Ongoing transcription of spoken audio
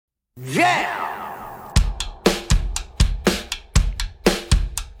Yeah!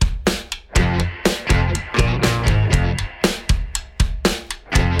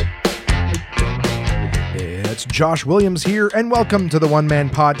 It's Josh Williams here, and welcome to the One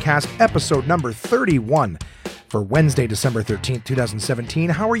Man Podcast, episode number 31 for Wednesday, December 13th, 2017.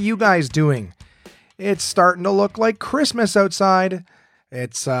 How are you guys doing? It's starting to look like Christmas outside.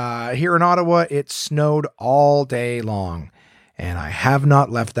 It's here in Ottawa, it snowed all day long, and I have not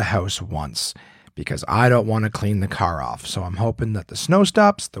left the house once because I don't want to clean the car off. So I'm hoping that the snow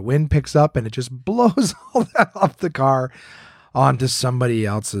stops, the wind picks up, and it just blows all that off the car onto somebody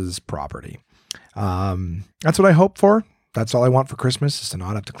else's property. That's what I hope for. That's all I want for Christmas, is to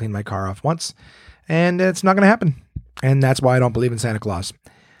not have to clean my car off once. And it's not going to happen. And that's why I don't believe in Santa Claus.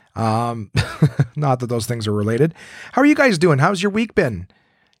 Not that those things are related. How are you guys doing? How's your week been?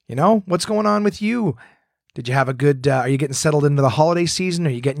 You know, what's going on with you? Did you have a good, are you getting settled into the holiday season?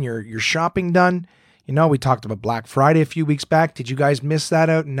 Are you getting your shopping done? You know, we talked about Black Friday a few weeks back. Did you guys miss that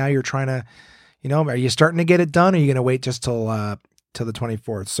out? And now you're trying to, you know, are you starting to get it done? Or are you going to wait just till the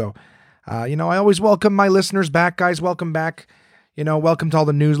 24th? So, you know, I always welcome my listeners back, guys. Welcome back. You know, welcome to all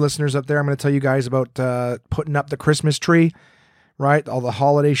the news listeners up there. I'm going to tell you guys about putting up the Christmas tree, right? All the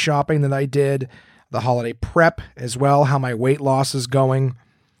holiday shopping that I did, the holiday prep as well, how my weight loss is going.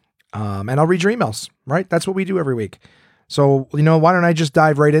 And I'll read your emails, right? That's what we do every week. So, you know, why don't I just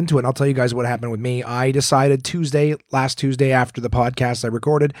dive right into it? And I'll tell you guys what happened with me. I decided last Tuesday after the podcast I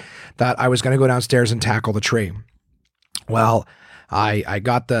recorded, that I was going to go downstairs and tackle the tree. Well, I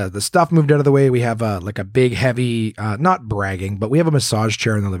got the stuff moved out of the way. We have like a big, heavy, not bragging, but we have a massage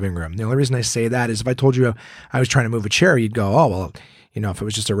chair in the living room. The only reason I say that is if I told you I was trying to move a chair, you'd go, oh, well, you know, if it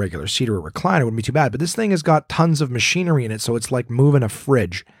was just a regular seat or a recliner, it wouldn't be too bad. But this thing has got tons of machinery in it, so it's like moving a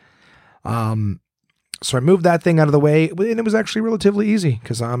fridge. So I moved that thing out of the way, and it was actually relatively easy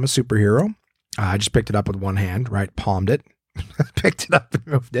because I'm a superhero. I just picked it up with one hand, right? Palmed it, picked it up and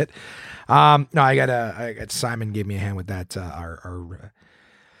moved it. No, I got Simon gave me a hand with that, our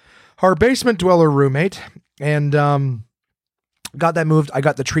basement dweller roommate, and, got that moved. I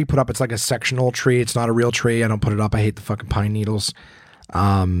got the tree put up. It's like a sectional tree. It's not a real tree. I don't put it up. I hate the fucking pine needles.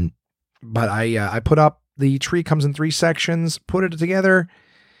 But I put up the tree, comes in 3 sections, put it together,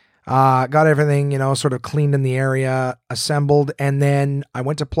 got everything, you know, sort of cleaned in the area, assembled, and then I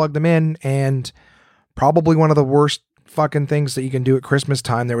went to plug them in, and probably one of the worst fucking things that you can do at Christmas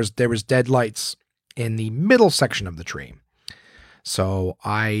time, there was dead lights in the middle section of the tree. So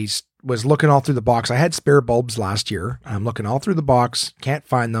I was looking all through the box. I had spare bulbs last year. I'm looking all through the box, can't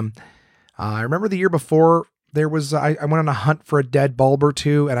find them. I remember the year before there was, I went on a hunt for a dead bulb or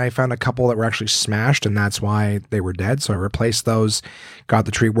two, and I found a couple that were actually smashed, and that's why they were dead. So I replaced those, got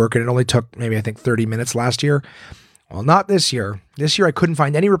the tree working. It only took maybe, I think, 30 minutes last year. Well, not this year. This year I couldn't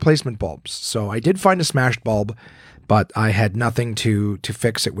find any replacement bulbs. So I did find a smashed bulb, but I had nothing to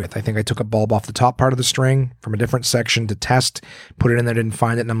fix it with. I think I took a bulb off the top part of the string from a different section to test, put it in there, didn't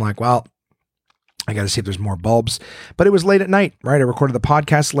find it. And I'm like, well, I got to see if there's more bulbs. But it was late at night, right? I recorded the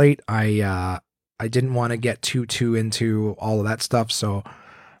podcast late. I didn't want to get too into all of that stuff. So,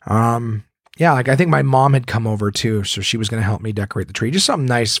 yeah, like I think my mom had come over too. So she was going to help me decorate the tree. Just some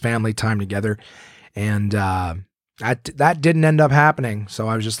nice family time together. And that didn't end up happening. So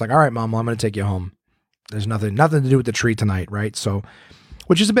I was just like, all right, Mom, well, I'm going to take you home. There's nothing to do with the tree tonight, right? So,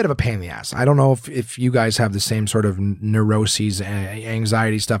 which is a bit of a pain in the ass. I don't know if you guys have the same sort of neuroses,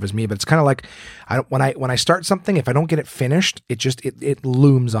 anxiety stuff as me, but it's kind of like when I start something, if I don't get it finished, it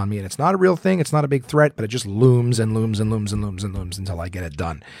looms on me, and it's not a real thing. It's not a big threat, but it just looms and looms and looms and looms and looms until I get it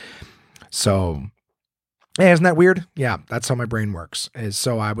done. So, yeah, isn't that weird? Yeah, that's how my brain works.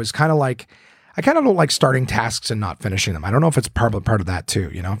 So I was kind of like, I kind of don't like starting tasks and not finishing them. I don't know if it's part of that too.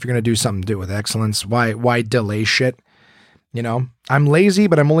 You know, if you're going to do something, do it with excellence. Why delay shit? You know, I'm lazy,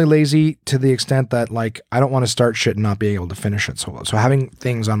 but I'm only lazy to the extent that like, I don't want to start shit and not being able to finish it. So having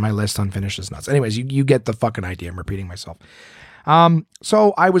things on my list unfinished is nuts. Anyways, you get the fucking idea. I'm repeating myself.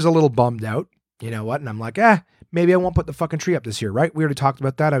 So I was a little bummed out, you know what? And I'm like, maybe I won't put the fucking tree up this year, right? We already talked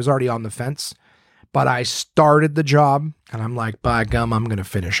about that. I was already on the fence, but I started the job and I'm like, by gum, I'm going to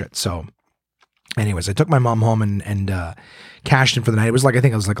finish it. So anyways, I took my mom home and cashed in for the night. I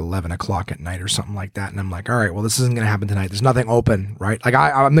think it was like 11 o'clock at night or something like that. And I'm like, all right, well, this isn't going to happen tonight. There's nothing open, right? Like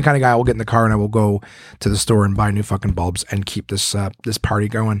I'm the kind of guy I will get in the car and I will go to the store and buy new fucking bulbs and keep this party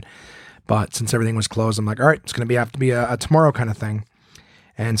going. But since everything was closed, I'm like, all right, it's going to have to be a tomorrow kind of thing.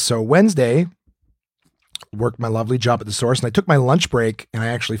 And so Wednesday, worked my lovely job at the source, and I took my lunch break and I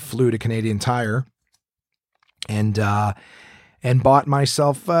actually flew to Canadian Tire and bought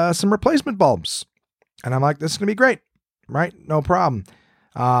myself some replacement bulbs. And I'm like, this is going to be great, right? No problem.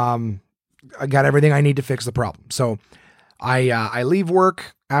 I got everything I need to fix the problem. So I leave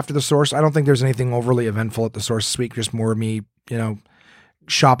work after the Source. I don't think there's anything overly eventful at the Source this week. Just more of me,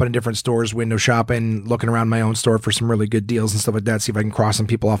 shopping in different stores, window shopping, looking around my own store for some really good deals and stuff like that. See if I can cross some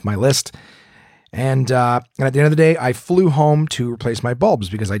people off my list. And at the end of the day, I flew home to replace my bulbs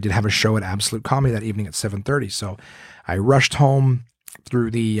because I did have a show at Absolute Comedy that evening at 7:30. So I rushed home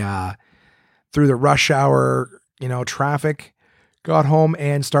through the rush hour, traffic, got home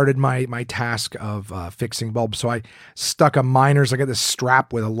and started my task of fixing bulbs. So I stuck a Miners. I got this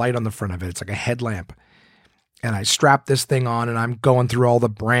strap with a light on the front of it. It's like a headlamp. And I strapped this thing on and I'm going through all the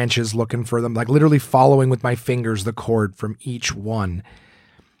branches looking for them, like literally following with my fingers the cord from each one,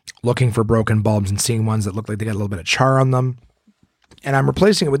 looking for broken bulbs and seeing ones that look like they got a little bit of char on them. And I'm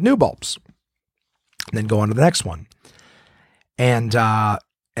replacing it with new bulbs. And then go on to the next one. And I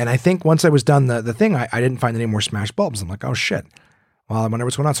think once I was done the thing, I didn't find any more smashed bulbs. I'm like, oh shit. Well, I wonder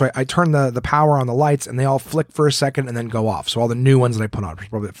what's going on. So I turned the power on the lights and they all flick for a second and then go off. So all the new ones that I put on,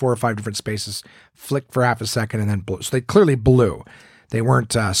 probably 4 or 5 different spaces, flicked for half a second and then blew. So they clearly blew. They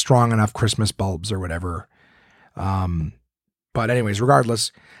weren't strong enough Christmas bulbs or whatever. But anyways,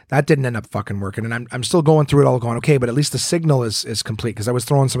 regardless, that didn't end up fucking working. And I'm still going through it all going, okay, but at least the signal is complete. Cause I was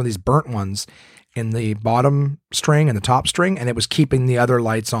throwing some of these burnt ones in the bottom string and the top string, and it was keeping the other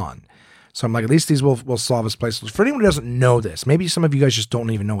lights on. So I'm like, at least these will solve this place. For anyone who doesn't know this, maybe some of you guys just don't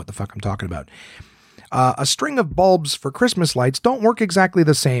even know what the fuck I'm talking about. A string of bulbs for Christmas lights don't work exactly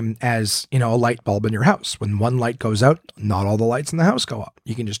the same as, a light bulb in your house. When one light goes out, not all the lights in the house go up.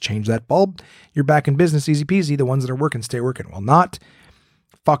 You can just change that bulb. You're back in business, easy peasy. The ones that are working, stay working. Well, not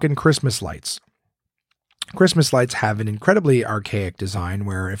fucking Christmas lights. Christmas lights have an incredibly archaic design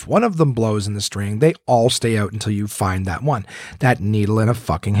where if one of them blows in the string, they all stay out until you find that one. That needle in a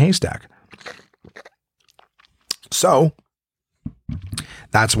fucking haystack. So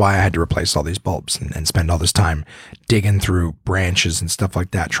that's why I had to replace all these bulbs and spend all this time digging through branches and stuff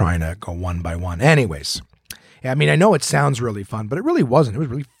like that, trying to go one by one. Anyways, I mean, I know it sounds really fun, but it really wasn't. It was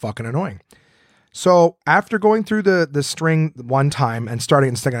really fucking annoying. So after going through the string one time and starting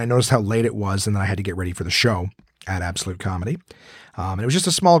in the second, I noticed how late it was and then I had to get ready for the show at Absolute Comedy. And it was just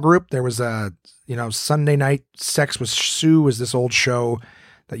a small group. There was a, Sunday Night Sex with Sue was this old show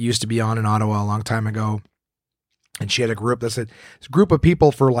that used to be on in Ottawa a long time ago. And she had a group that said, this group of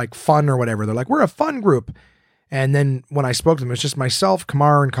people for like fun or whatever. They're like, we're a fun group. And then when I spoke to them, it was just myself,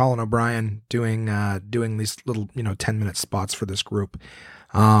 Kamar, and Colin O'Brien doing these little, 10-minute spots for this group.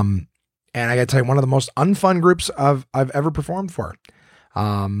 And I got to tell you, one of the most unfun groups I've ever performed for.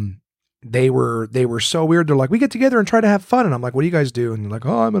 They were so weird. They're like, we get together and try to have fun. And I'm like, what do you guys do? And they're like,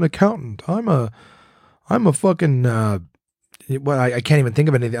 oh, I'm an accountant. I'm a fucking, I can't even think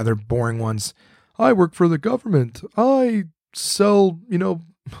of any of the other boring ones. I work for the government. I sell,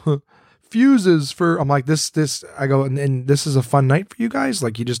 fuses for, I'm like, I go, and this is a fun night for you guys?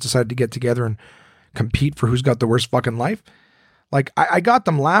 Like, you just decided to get together and compete for who's got the worst fucking life? Like, I got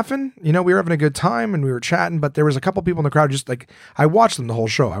them laughing, we were having a good time and we were chatting, but there was a couple people in the crowd, just like, I watched them the whole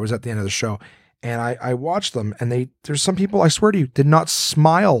show. I was at the end of the show and I watched them and there's some people, I swear to you, did not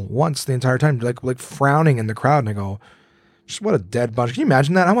smile once the entire time, like frowning in the crowd. And I go, just what a dead bunch. Can you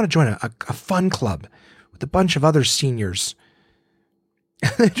imagine that? I want to join a fun club with a bunch of other seniors.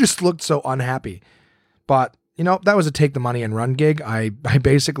 They just looked so unhappy. But, that was a take the money and run gig. I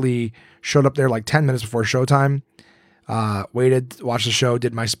basically showed up there like 10 minutes before showtime, waited, watched the show,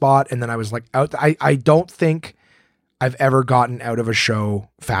 did my spot, and then I was like out. I don't think I've ever gotten out of a show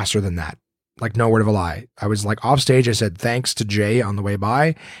faster than that. Like, no word of a lie. I was like off stage. I said thanks to Jay on the way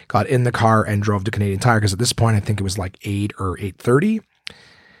by, got in the car and drove to Canadian Tire. Cause at this point, I think it was like 8 or 8:30.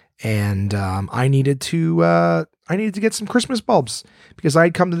 And, I needed to get some Christmas bulbs because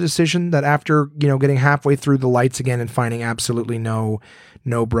I'd come to the decision that after, getting halfway through the lights again and finding absolutely no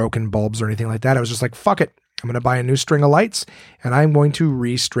broken bulbs or anything like that, I was just like, fuck it. I'm going to buy a new string of lights and I'm going to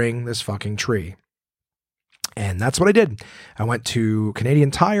restring this fucking tree. And that's what I did. I went to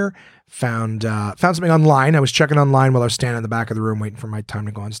Canadian Tire, found something online. I was checking online while I was standing in the back of the room waiting for my time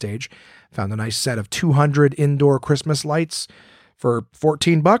to go on stage. Found a nice set of 200 indoor Christmas lights for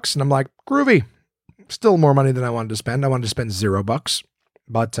 $14. And I'm like, groovy. Still more money than I wanted to spend. I wanted to spend $0.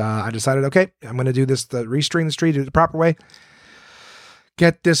 But I decided, okay, I'm going to do this, restring this tree, do it the proper way.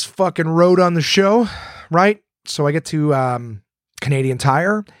 Get this fucking road on the show, right? So I get to Canadian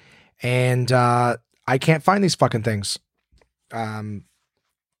Tire and I can't find these fucking things. I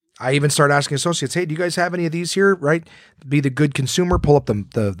even started asking associates, hey, do you guys have any of these here? Right? Be the good consumer, pull up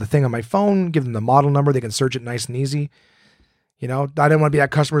the thing on my phone, give them the model number. They can search it nice and easy. You know, I didn't want to be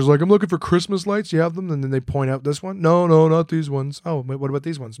that customer's like, I'm looking for Christmas lights. You have them? And then they point out this one. No, not these ones. Oh, wait, what about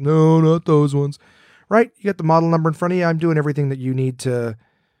these ones? No, not those ones. Right? You got the model number in front of you. I'm doing everything that you need to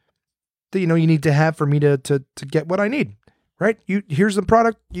you need to have for me to get what I need. Right? Here's the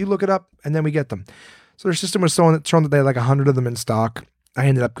product. You look it up, and then we get them. So their system was shown that they had like 100 of them in stock. I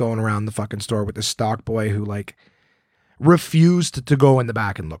ended up going around the fucking store with this stock boy who like refused to go in the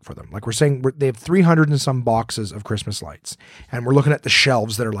back and look for them. Like we're saying, they have 300 and some boxes of Christmas lights, and we're looking at the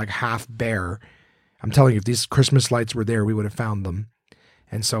shelves that are like half bare. I'm telling you, if these Christmas lights were there, we would have found them.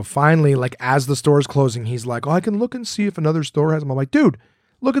 And so finally, like as the store's closing, he's like, oh, I can look and see if another store has them. I'm like, dude,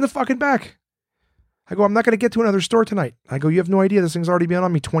 look at the fucking back. I go, I'm not going to get to another store tonight. I go, you have no idea. This thing's already been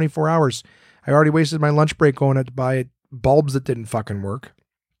on me 24 hours. I already wasted my lunch break going out to buy bulbs that didn't fucking work.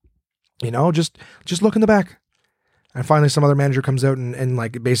 You know, just look in the back. And finally some other manager comes out and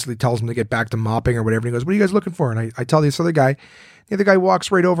like basically tells him to get back to mopping or whatever. And he goes, what are you guys looking for? And I tell this other guy, the other guy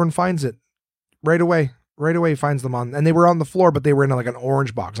walks right over and finds it right away. Right away, he finds them on, and they were on the floor, but they were in like an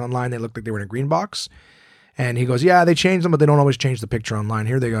orange box. Online, they looked like they were in a green box. And he goes, yeah, they changed them, but they don't always change the picture online.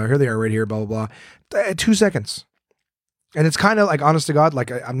 Here they go. Here they are right here, blah, blah, blah. 2 seconds. And it's kind of like, honest to God,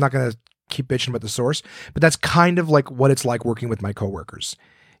 like I'm not going to keep bitching about the source, but that's kind of like what it's like working with my coworkers.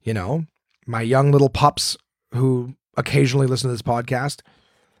 You know, my young little pups who occasionally listen to this podcast.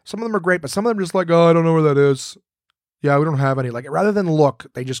 Some of them are great, but some of them are just like, oh, I don't know where that is. Yeah, we don't have any. Like rather than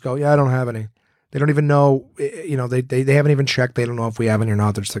look, they just go, yeah, I don't have any. They don't even know, you know, they haven't even checked. They don't know if we have any or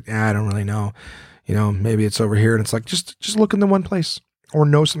not. They're just like, I don't really know. You know, maybe it's over here. And it's like, just look in the one place or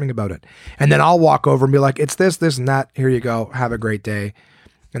know something about it. And then I'll walk over and be like, it's this, and that. Here you go. Have a great day.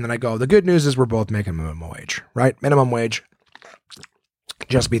 And then I go, the good news is we're both making minimum wage, right? Minimum wage.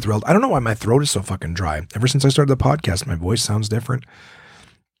 Just be thrilled. I don't know why my throat is so fucking dry. Ever since I started the podcast, my voice sounds different.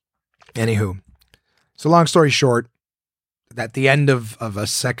 Anywho, so long story short, at the end of a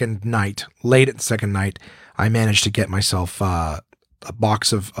second night, late at the second night, I managed to get myself a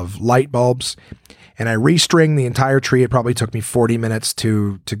box of light bulbs, and I restring the entire tree. It probably took me 40 minutes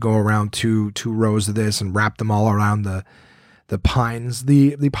to go around two rows of this and wrap them all around the pines,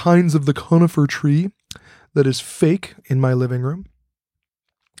 the pines of the conifer tree that is fake in my living room.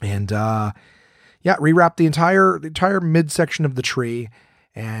 And rewrapped the entire midsection of the tree.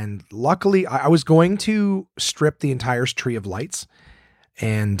 And luckily I was going to strip the entire tree of lights,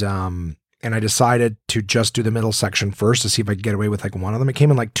 and I decided to just do the middle section first to see if I could get away with like one of them. It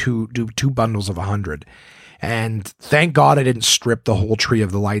came in like two bundles of 100. And thank God I didn't strip the whole tree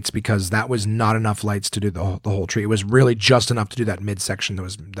of the lights, because that was not enough lights to do the whole tree. It was really just enough to do that midsection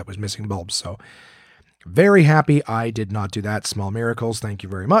that was missing bulbs. So very happy I did not do that. Small miracles. Thank you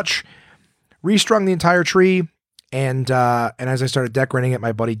very much. Restrung the entire tree. And as I started decorating it,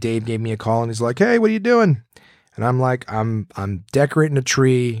 my buddy Dave gave me a call, and he's like, hey, what are you doing? And I'm like, I'm decorating a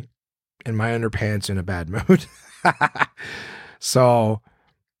tree in my underpants in a bad mood. So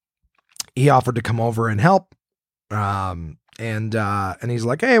he offered to come over and help. And he's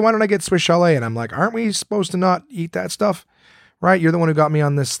like, hey, why don't I get Swiss Chalet? And I'm like, aren't we supposed to not eat that stuff? Right? You're the one who got me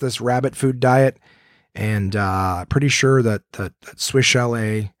on this rabbit food diet. And pretty sure that Swiss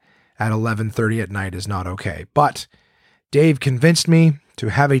Chalet at 11:30 at night is not okay. But Dave convinced me to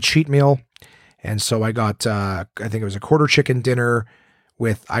have a cheat meal. And so I got, I think it was a quarter chicken dinner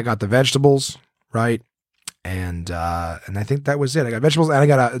I got the vegetables, right? And I think that was it. I got vegetables and I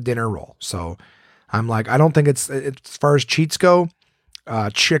got a dinner roll. So I'm like, I don't think it's as far as cheats go,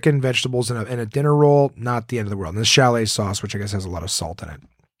 chicken, vegetables, and a dinner roll, not the end of the world. And the chalet sauce, which I guess has a lot of salt in it.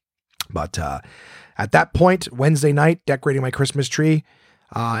 But at that point, Wednesday night, decorating my Christmas tree,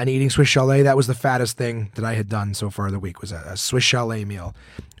 and eating Swiss Chalet, that was the fattest thing that I had done so far the week, was a Swiss Chalet meal,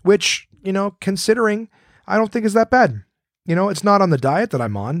 which, you know, considering, I don't think is that bad. You know, it's not on the diet that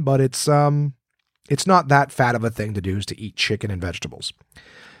I'm on, but it's not that fat of a thing to do, is to eat chicken and vegetables.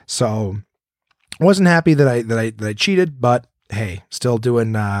 So I wasn't happy that I cheated, but hey, still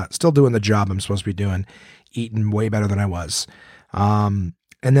doing the job I'm supposed to be doing, eating way better than I was.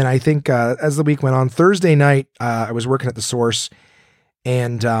 And then I think, as the week went on, Thursday night, I was working at the Source,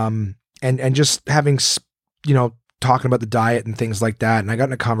 and just having, you know, talking about the diet and things like that. And I got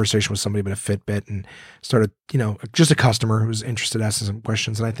in a conversation with somebody about a Fitbit, and started, you know, just a customer who was interested, asking some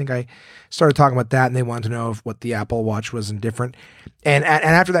questions. And I think I started talking about that, and they wanted to know what the Apple Watch was and different. And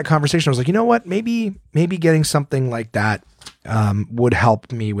after that conversation, I was like, you know what, maybe getting something like that, would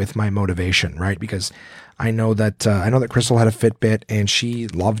help me with my motivation, right? Because I know that Crystal had a Fitbit and she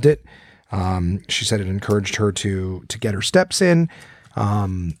loved it. She said it encouraged her to get her steps in.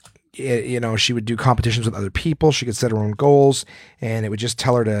 You know, she would do competitions with other people. She could set her own goals, and it would just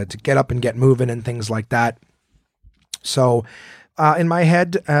tell her to get up and get moving and things like that. So in my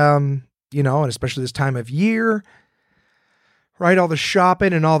head, and especially this time of year, right, all the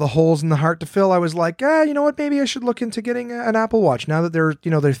shopping and all the holes in the heart to fill, I was like, you know what, maybe I should look into getting an Apple Watch now that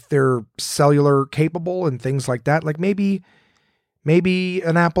they're cellular capable and things like that. Like maybe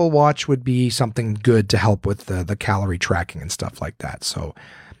an Apple Watch would be something good to help with the calorie tracking and stuff like that. So,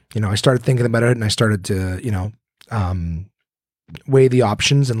 I started thinking about it, and I started to, weigh the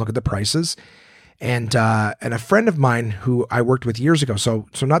options and look at the prices. And a friend of mine who I worked with years ago, so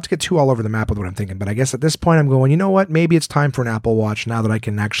not to get too all over the map with what I'm thinking, but I guess at this point I'm going, you know what, maybe it's time for an Apple Watch now that I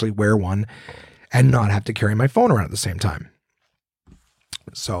can actually wear one and not have to carry my phone around at the same time.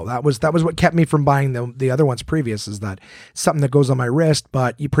 So that was what kept me from buying the other ones previous, is that something that goes on my wrist,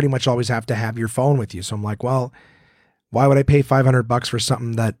 but you pretty much always have to have your phone with you. So I'm like, well, why would I pay $500 for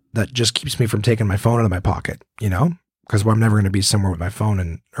something that just keeps me from taking my phone out of my pocket, Because I'm never going to be somewhere with my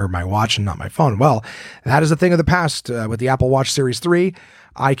phone or my watch and not my phone. Well, that is a thing of the past. With the Apple Watch Series 3,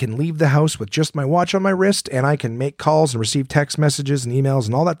 I can leave the house with just my watch on my wrist, and I can make calls and receive text messages and emails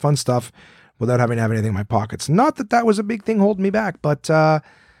and all that fun stuff without having to have anything in my pockets. Not that was a big thing holding me back, but I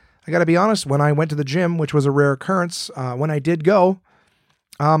got to be honest, when I went to the gym, which was a rare occurrence, when I did go,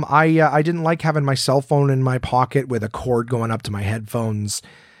 I didn't like having my cell phone in my pocket with a cord going up to my headphones,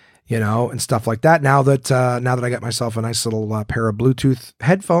 and stuff like that. Now that I got myself a nice little pair of Bluetooth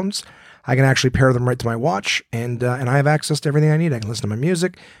headphones, I can actually pair them right to my watch, and I have access to everything I need. I can listen to my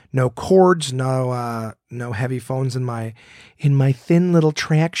music, no cords, no heavy phones in my thin little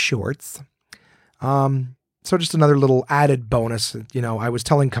track shorts. So just another little added bonus. I was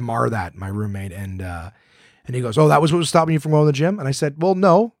telling Kamar that, my roommate, and he goes, "Oh, that was what was stopping you from going to the gym?" And I said, "Well,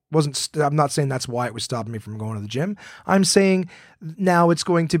 no. I'm not saying that's why it was stopping me from going to the gym. I'm saying now it's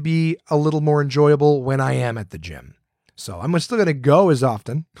going to be a little more enjoyable when I am at the gym. So I'm still going to go as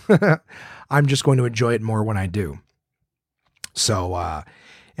often. I'm just going to enjoy it more when I do." So,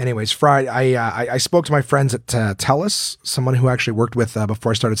 anyways, Friday, I spoke to my friends at TELUS, someone who actually worked with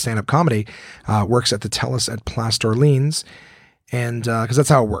before I started stand-up comedy, works at the TELUS at Place d'Orleans. And because that's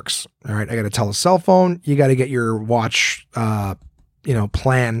how it works. All right, I got a TELUS cell phone. You got to get your watch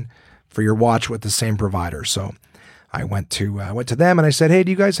plan for your watch with the same provider. So I went to them and I said, "Hey,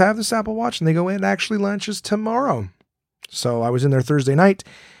 do you guys have this Apple Watch?" And they go, "It actually launches tomorrow." So I was in there Thursday night,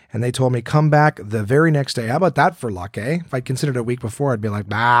 and they told me come back the very next day. How about that for luck, eh? If I considered a week before, I'd be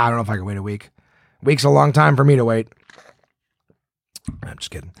like, I don't know if I can wait a week. A week's a long time for me to wait. I'm just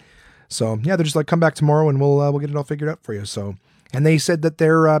kidding. So yeah, they're just like, come back tomorrow and we'll get it all figured out for you. So, and they said that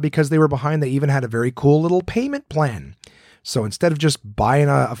they're because they were behind, they even had a very cool little payment plan. So instead of just buying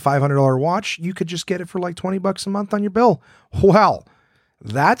a $500 watch, you could just get it for like $20 a month on your bill. Well,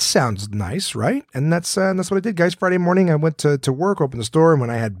 that sounds nice, right? And that's what I did, guys. Friday morning, I went to work, opened the store, and when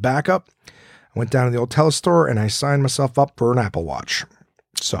I had backup, I went down to the old TELUS store and I signed myself up for an Apple Watch.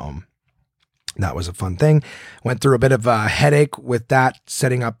 So that was a fun thing. Went through a bit of a headache with that,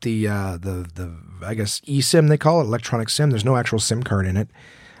 setting up the I guess eSIM they call it, electronic SIM. There's no actual SIM card in it.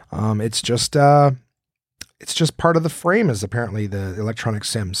 It's just part of the frame is apparently the electronic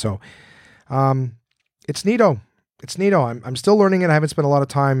SIM. So it's neato. It's neato. I'm still learning it. I haven't spent a lot of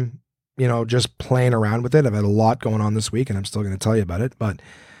time, just playing around with it. I've had a lot going on this week, and I'm still going to tell you about it. But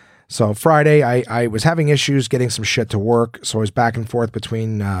so Friday, I was having issues getting some shit to work. So I was back and forth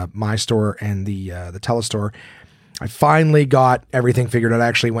between my store and the TELUS store. I finally got everything figured out. I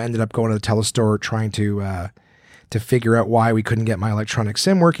actually ended up going to the TELUS store trying to figure out why we couldn't get my electronic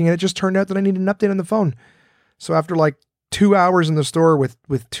SIM working. And it just turned out that I needed an update on the phone. So after like 2 hours in the store with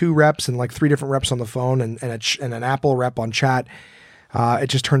 2 reps and like 3 different reps on the phone and an Apple rep on chat, it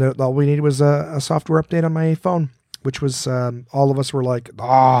just turned out all we needed was a software update on my phone, which was all of us were like,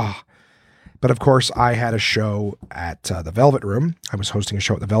 ah. But of course, I had a show at the Velvet Room. I was hosting a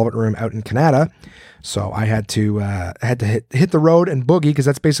show at the Velvet Room out in Canada, so I had to hit the road and boogie, because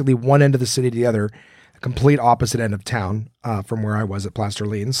that's basically one end of the city to the other, a complete opposite end of town from where I was at Place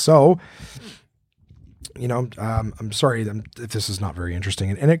d'Orleans. So, I'm sorry if this is not very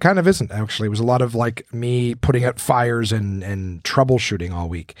interesting, and it kind of isn't, actually. It was a lot of like me putting out fires and troubleshooting all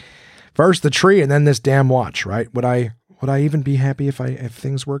week. First the tree, and then this damn watch, right? Would I even be happy if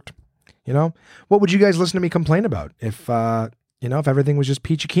things worked? What would you guys listen to me complain about if everything was just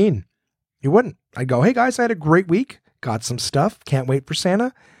peachy keen? You wouldn't. I'd go, "Hey guys, I had a great week. Got some stuff. Can't wait for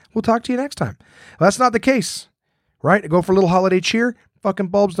Santa. We'll talk to you next time." Well, that's not the case, right? I go for a little holiday cheer. Fucking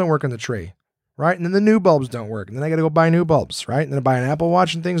bulbs don't work on the tree, right? And then the new bulbs don't work. And then I got to go buy new bulbs, right? And then I buy an Apple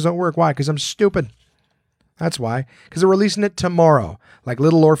Watch and things don't work. Why? Because I'm stupid. That's why. Because they're releasing it tomorrow, like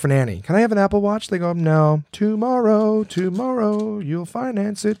Little Orphan Annie. "Can I have an Apple Watch?" They go, "No, tomorrow, you'll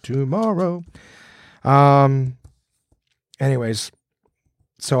finance it tomorrow." anyways,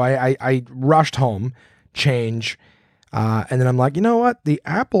 so I rushed home, change, and then I'm like, you know what? The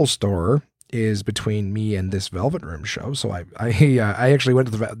Apple Store is between me and this Velvet Room show. So I actually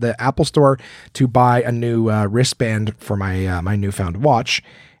went to the Apple Store to buy a new wristband for my newfound watch.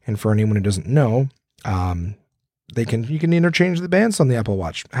 And for anyone who doesn't know, you can interchange the bands on the Apple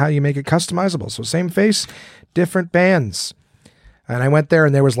Watch. How you make it customizable? So same face, different bands. And I went there,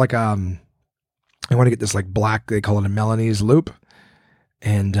 and there was like I want to get this like black, they call it a Milanese loop,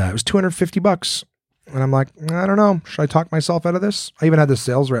 and it was $250. And I'm like, I don't know, should I talk myself out of this? I even had the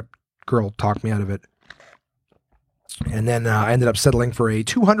sales rep girl talk me out of it. And then I ended up settling for a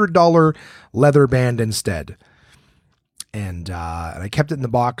 $200 leather band instead. And I kept it in the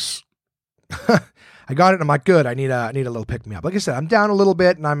box. I got it and I'm like, good, I need a little pick me up. Like I said, I'm down a little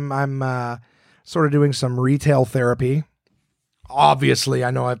bit, and I'm sort of doing some retail therapy. Obviously,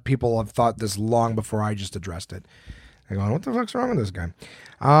 I know people have thought this long before I just addressed it. They're going, what the fuck's wrong with this guy?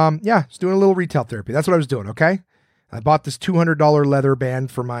 Yeah, it's doing a little retail therapy. That's what I was doing, okay? I bought this $200 leather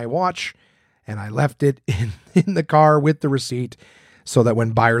band for my watch, and I left it in the car with the receipt so that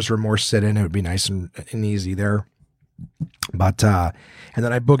when buyer's remorse set in, it would be nice and easy there. But, and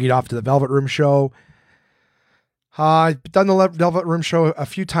then I boogied off to the Velvet Room show. I've done the Velvet Room show a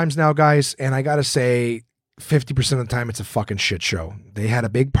few times now, guys, and I gotta say, 50% of the time, it's a fucking shit show. They had a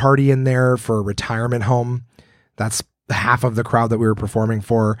big party in there for a retirement home. That's half of the crowd that we were performing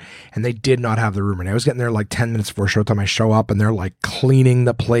for, and they did not have the room. And I was getting there like 10 minutes before showtime. I show up, and they're like cleaning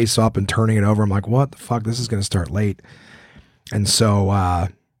the place up and turning it over. I'm like, what the fuck? This is going to start late. And so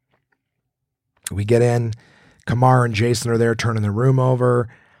we get in. Kamar and Jason are there turning the room over.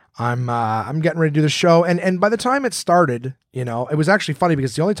 I'm getting ready to do the show. And by the time it started, you know, it was actually funny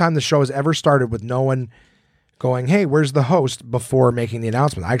because the only time the show has ever started with no one going, hey, where's the host, before making the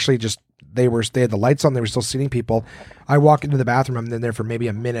announcement. I actually just, they had the lights on. They were still seating people. I walk into the bathroom. I'm in there for maybe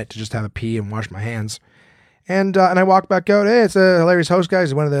a minute to just have a pee and wash my hands. And I walk back out. Hey, it's a hilarious host,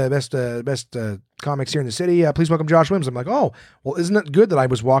 guys. One of the best comics here in the city. Please welcome Josh Williams. I'm like, oh, well, isn't it good that I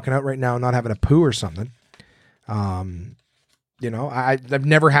was walking out right now and not having a poo or something? You know, I've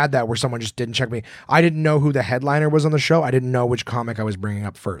never had that where someone just didn't check me. I didn't know who the headliner was on the show. I didn't know which comic I was bringing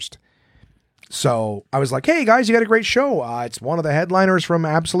up first. So I was like, hey, guys, you got a great show. It's one of the headliners from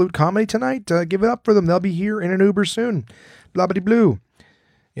Absolute Comedy tonight. Give it up for them. They'll be here in an Uber soon. Blah-bitty-blue.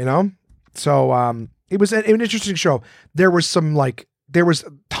 You know? So it was an interesting show. There was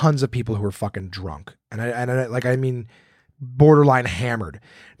tons of people who were fucking drunk. And I mean, borderline hammered.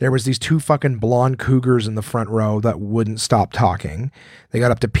 There was these two fucking blonde cougars in the front row that wouldn't stop talking. They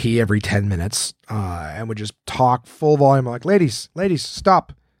got up to pee every 10 minutes and would just talk full volume. I'm like, ladies,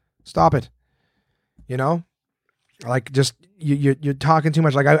 stop it. You know, like just you're talking too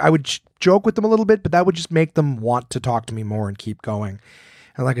much. Like I would joke with them a little bit, but that would just make them want to talk to me more and keep going.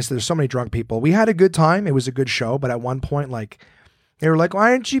 And like I said, there's so many drunk people. We had a good time. It was a good show. But at one point, like they were like,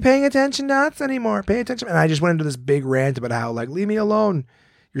 why aren't you paying attention to us anymore? Pay attention. And I just went into this big rant about how, like, leave me alone.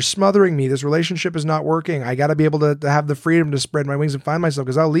 You're smothering me. This relationship is not working. I got to be able to have the freedom to spread my wings and find myself,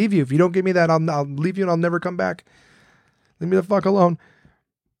 because I'll leave you. If you don't give me that, I'll leave you and I'll never come back. Leave me the fuck alone.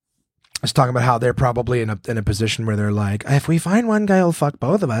 I was talking about how they're probably in a position where they're like, if we find one guy who'll fuck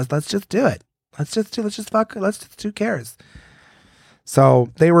both of us, let's just do it. Let's just fuck. Who cares?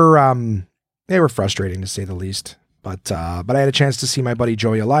 So they were frustrating to say the least. But I had a chance to see my buddy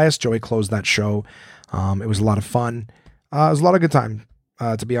Joey Elias. Joey closed that show. It was a lot of fun. It was a lot of good time.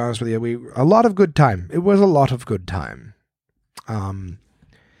 To be honest with you, a lot of good time. It was a lot of good time.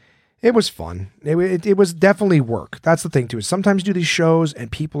 It was fun. It was definitely work. That's the thing too. Is sometimes you do these shows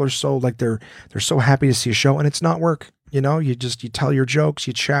and people are so like they're so happy to see a show and it's not work. You know, you tell your jokes,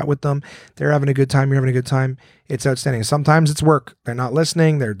 you chat with them. They're having a good time. You're having a good time. It's outstanding. Sometimes it's work. They're not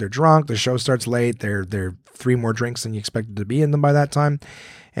listening. They're drunk. The show starts late. They're 3 more drinks than you expected to be in them by that time,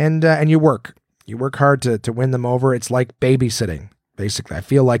 and you work. You work hard to win them over. It's like babysitting. Basically, I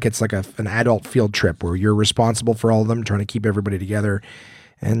feel like it's like an adult field trip where you're responsible for all of them, trying to keep everybody together.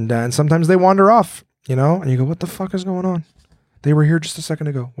 And sometimes they wander off, you know, and you go, what the fuck is going on? They were here just a second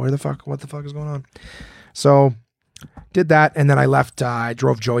ago. What the fuck is going on? So did that. And then I left, I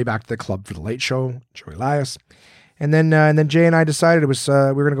drove Joey back to the club for the late show, Joey Elias. And then Jay and I decided it was, we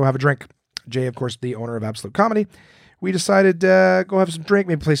were going to go have a drink. Jay, of course, the owner of Absolute Comedy. We decided to go have some drink,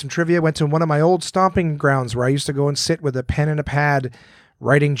 maybe play some trivia. Went to one of my old stomping grounds where I used to go and sit with a pen and a pad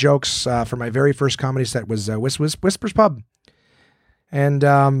writing jokes for my very first comedy set was Whispers Pub. And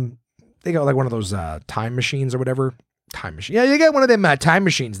they got like one of those time machines or whatever. Time machine. Yeah, you get one of them time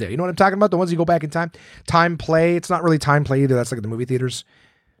machines there. You know what I'm talking about? The ones you go back in time. Time play. It's not really time play either. That's like the movie theaters.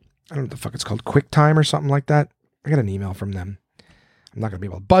 I don't know what the fuck it's called. Quick time or something like that. I got an email from them. I'm not going to be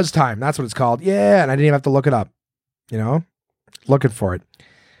able to. Buzz Time. That's what it's called. Yeah. And I didn't even have to look it up, looking for it.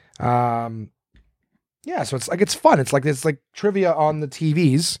 Yeah. So it's fun. It's like trivia on the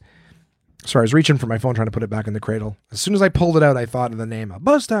TVs. Sorry, I was reaching for my phone trying to put it back in the cradle. As soon as I pulled it out, I thought of the name.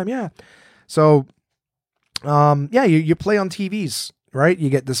 Buzz Time, yeah. So, you play on TVs, right? You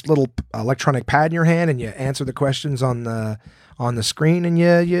get this little electronic pad in your hand, and you answer the questions on the screen, and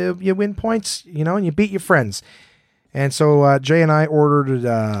you win points, and you beat your friends. And so Jay and I ordered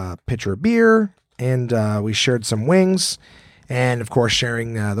a pitcher of beer, and we shared some wings. And, of course,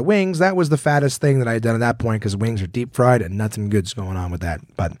 sharing the wings, that was the fattest thing that I had done at that point because wings are deep fried and nothing good's going on with that.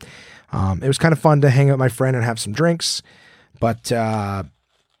 But it was kind of fun to hang out with my friend and have some drinks. But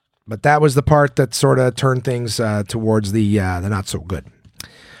that was the part that sort of turned things towards the not so good.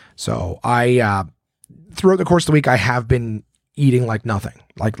 So I, throughout the course of the week, I have been eating like nothing,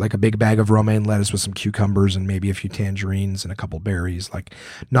 like a big bag of romaine lettuce with some cucumbers and maybe a few tangerines and a couple berries, like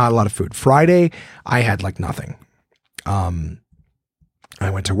not a lot of food. Friday, I had like nothing. I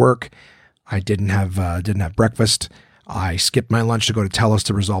went to work. I didn't have breakfast. I skipped my lunch to go to Telus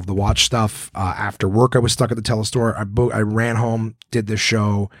to resolve the watch stuff. After work, I was stuck at the Telus store. I ran home, did this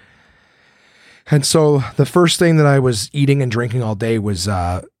show. And so the first thing that I was eating and drinking all day was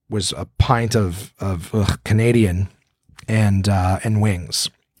a pint of Canadian and wings.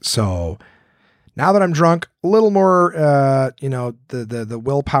 So now that I'm drunk, a little more, the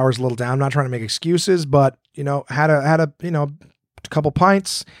willpower's a little down. I'm not trying to make excuses, but had a couple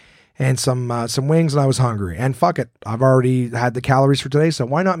pints and some wings, and I was hungry. And fuck it, I've already had the calories for today, so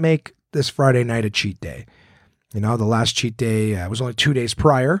why not make this Friday night a cheat day? The last cheat day was only 2 days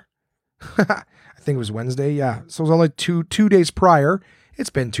prior. I think it was Wednesday. Yeah, so it was only two days prior. It's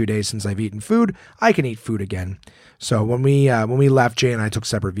been 2 days since I've eaten food. I can eat food again. So when we left, Jay and I took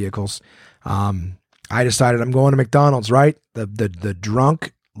separate vehicles. I decided I'm going to McDonald's. Right, the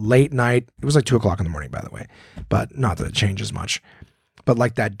drunk late night. It was like 2:00 in the morning, by the way, but not that it changes much. But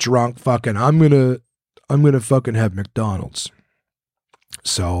like that drunk fucking, I'm gonna fucking have McDonald's.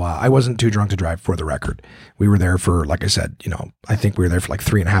 So I wasn't too drunk to drive, for the record. We were there for, like I said, I think we were there for like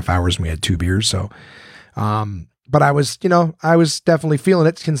 3.5 hours and we had 2 beers. So, but I was definitely feeling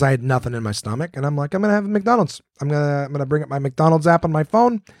it since I had nothing in my stomach. And I'm like, I'm going to have McDonald's. I'm going to bring up my McDonald's app on my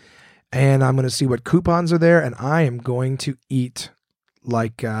phone and I'm going to see what coupons are there. And I am going to eat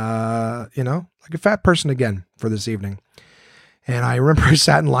like a fat person again for this evening. And I remember I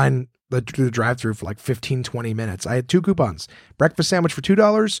sat in line the drive-thru for like 15, 20 minutes. I had 2 coupons, breakfast sandwich for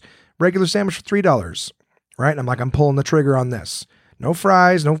 $2, regular sandwich for $3. Right. And I'm like, I'm pulling the trigger on this. No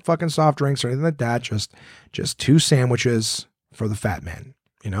fries, no fucking soft drinks or anything like that. Just 2 sandwiches for the fat man,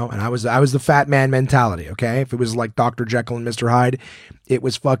 And I was the fat man mentality. Okay. If it was like Dr. Jekyll and Mr. Hyde, it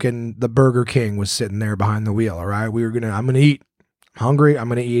was fucking the Burger King was sitting there behind the wheel. All right. I'm going to eat. I'm hungry. I'm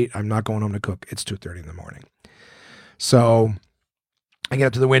going to eat. I'm not going home to cook. It's 2:30 in the morning. So I get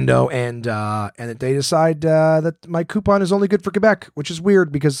up to the window and they decide that my coupon is only good for Quebec, which is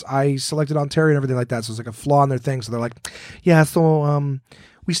weird because I selected Ontario and everything like that. So it's like a flaw in their thing. So they're like, yeah, so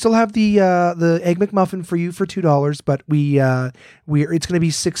we still have the Egg McMuffin for you for $2, but it's going to be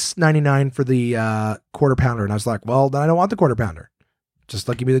 $6.99 for the quarter pounder. And I was like, well, then I don't want the quarter pounder. Just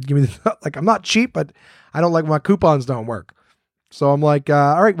like give me the like, I'm not cheap, but I don't like when my coupons don't work. So I'm like,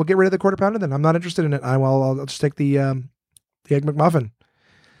 all right, we'll get rid of the quarter pounder then. I'm not interested in it. I'll just take the Egg McMuffin.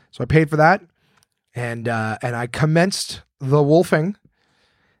 So I paid for that, and I commenced the wolfing,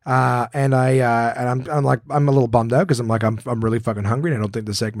 and I'm like, I'm a little bummed out because I'm like, I'm really fucking hungry and I don't think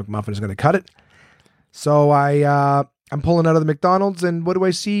this Egg McMuffin is going to cut it. So I'm pulling out of the McDonald's, and what do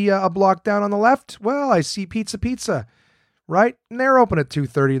I see a block down on the left? Well, I see Pizza, right? And they're open at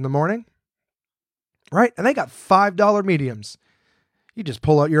 2:30 in the morning, right? And they got $5 mediums. You just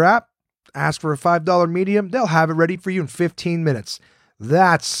pull out your app, ask for a $5 medium, they'll have it ready for you in 15 minutes.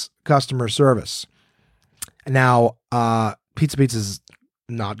 That's customer service. Now, Pizza is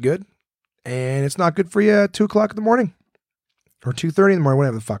not good, and it's not good for you at 2:00 in the morning or 2:30 in the morning,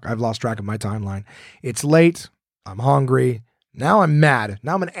 whatever the fuck. I've lost track of my timeline. It's late. I'm hungry. Now I'm mad.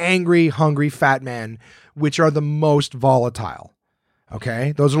 Now I'm an angry, hungry, fat man, which are the most volatile.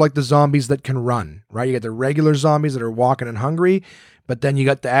 Okay? Those are like the zombies that can run, right? You got the regular zombies that are walking and hungry, but then you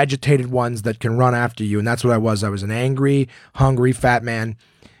got the agitated ones that can run after you. And that's what I was. I was an angry, hungry, fat man.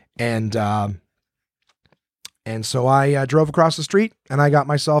 And so I drove across the street and I got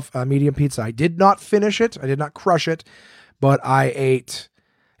myself a medium pizza. I did not finish it. I did not crush it, but I ate.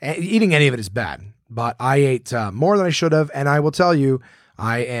 Eating any of it is bad, but I ate more than I should have. And I will tell you,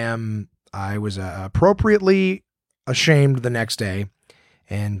 I was appropriately ashamed the next day.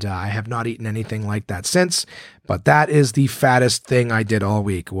 And I have not eaten anything like that since. But that is the fattest thing I did all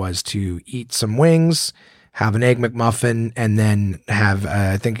week, was to eat some wings, have an Egg McMuffin, and then have,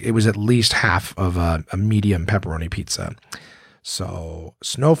 I think it was at least half of a medium pepperoni pizza. So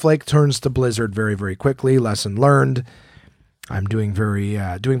snowflake turns to blizzard very, very quickly. Lesson learned. I'm doing very,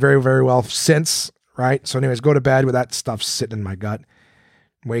 very well since, right? So anyways, go to bed with that stuff sitting in my gut.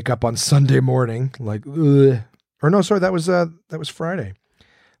 Wake up on Sunday morning, like, ugh. Or no, sorry, that was Friday.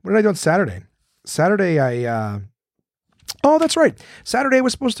 What did I do on Saturday? Saturday, oh, that's right. Saturday I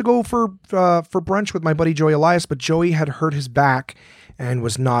was supposed to go for brunch with my buddy Joey Elias, but Joey had hurt his back and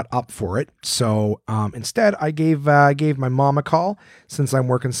was not up for it. So instead, I gave my mom a call, since I'm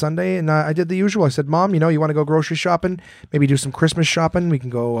working Sunday, and I did the usual. I said, Mom, you want to go grocery shopping? Maybe do some Christmas shopping. We can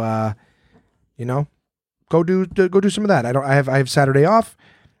go, go do some of that. I have Saturday off.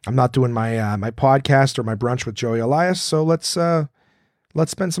 I'm not doing my my podcast or my brunch with Joey Elias, so let's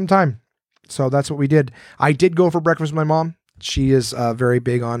spend some time. So that's what we did. I did go for breakfast with my mom. She is very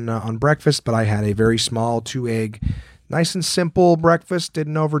big on breakfast, but I had a very small 2-egg, nice and simple breakfast.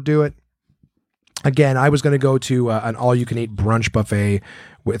 Didn't overdo it. Again, I was going to go to an all-you-can-eat brunch buffet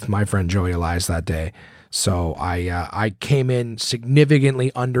with my friend Joey Elias that day. So I came in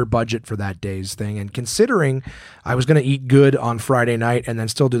significantly under budget for that day's thing. And considering I was going to eat good on Friday night and then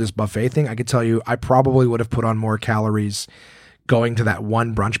still do this buffet thing, I could tell you I probably would have put on more calories going to that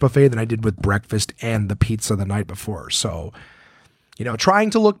one brunch buffet than I did with breakfast and the pizza the night before. So, trying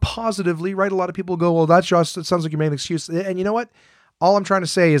to look positively, right? A lot of people go, well, it sounds like you made an excuse. And you know what? All I'm trying to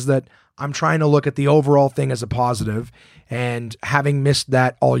say is that I'm trying to look at the overall thing as a positive, and having missed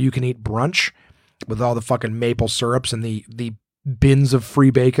that all-you-can-eat brunch with all the fucking maple syrups and the bins of free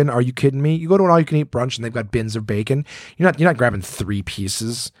bacon. Are you kidding me? You go to an all-you-can-eat brunch and they've got bins of bacon. You're not grabbing 3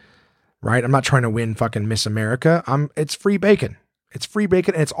 pieces, right? I'm not trying to win fucking Miss America. It's free bacon. It's free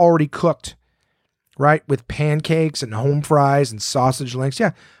bacon and it's already cooked, right? With pancakes and home fries and sausage links.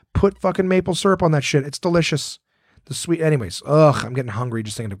 Yeah, put fucking maple syrup on that shit. It's delicious. The sweet, anyways. Ugh, I'm getting hungry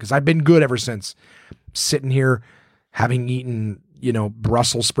just thinking of it, because I've been good ever since. Sitting here, having eaten,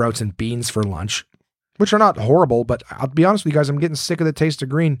 Brussels sprouts and beans for lunch, which are not horrible, but I'll be honest with you guys, I'm getting sick of the taste of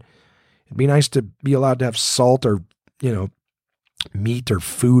green. It'd be nice to be allowed to have salt or, meat or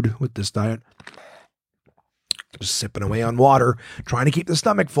food with this diet. Just sipping away on water, trying to keep the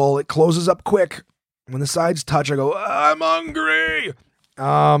stomach full. It closes up quick. When the sides touch, I go, I'm hungry.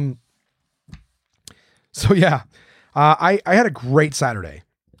 So yeah, I had a great Saturday.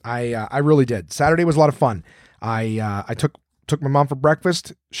 I really did. Saturday was a lot of fun. I took my mom for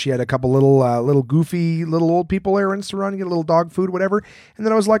breakfast. She had a couple little goofy little old people errands to run, get a little dog food, whatever. And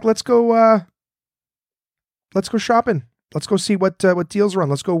then I was like, let's go shopping. Let's go see what deals are on.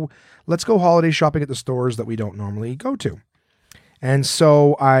 Let's go holiday shopping at the stores that we don't normally go to. And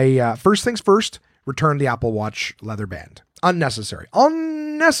so I first things first, returned the Apple Watch leather band. Unnecessary.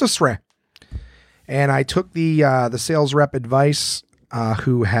 And I took the sales rep advice,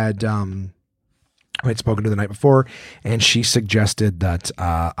 who had spoken to the night before, and she suggested that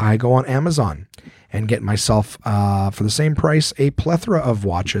I go on Amazon and get myself, for the same price, a plethora of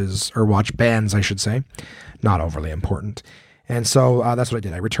watches, or watch bands, I should say. Not overly important. And so that's what I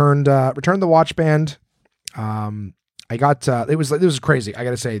did. I returned the watch band. I got, it was crazy. I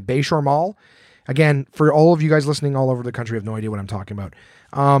got to say, Bayshore Mall, again, for all of you guys listening all over the country, have no idea what I'm talking about.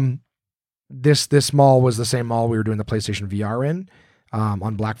 This mall was the same mall we were doing the PlayStation VR in,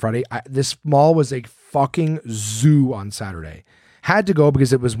 on Black Friday. This mall was a fucking zoo on Saturday. Had to go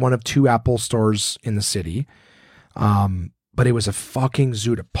because it was one of 2 Apple stores in the city. But it was a fucking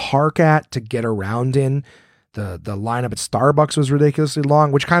zoo to park at, to get around in. The lineup at Starbucks was ridiculously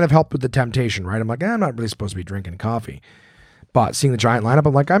long, which kind of helped with the temptation, right? I'm like, I'm not really supposed to be drinking coffee. But seeing the giant lineup,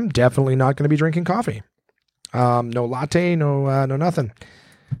 I'm like, I'm definitely not going to be drinking coffee. No latte, no nothing.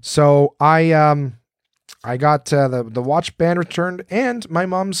 So I got the watch band returned, and my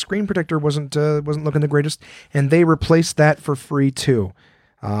mom's screen protector wasn't looking the greatest, and they replaced that for free too.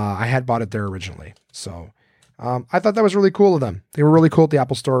 I had bought it there originally, so I thought that was really cool of them. They were really cool at the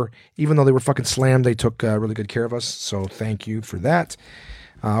Apple Store, even though they were fucking slammed. They took really good care of us, so thank you for that.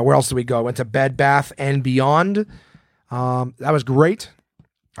 Where else did we go? I went to Bed Bath and Beyond. That was great.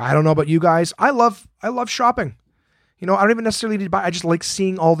 I don't know about you guys. I love shopping. I don't even necessarily need to buy. I just like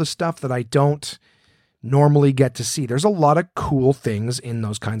seeing all the stuff that I don't normally get to see. There's a lot of cool things in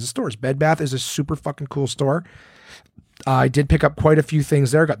those kinds of stores. Bed Bath is a super fucking cool store. I did pick up quite a few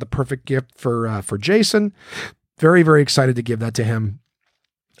things there. Got the perfect gift for Jason. Very, very excited to give that to him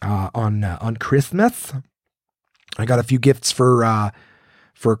on Christmas. I got a few gifts for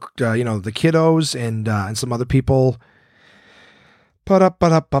the kiddos and some other people. Trying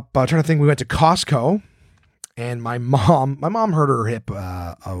to think. We went to Costco, and my mom hurt her hip,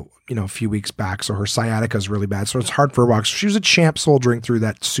 a few weeks back. So her sciatica is really bad. So it's hard for her to walk. So she was a champ soldiering through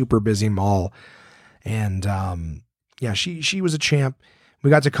that super busy mall. And, she was a champ. We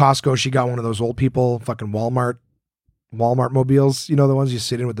got to Costco. She got one of those old people, fucking Walmart mobiles, the ones you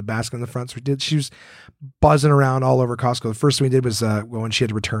sit in with the basket in the front. So she was buzzing around all over Costco. The first thing we did was when she had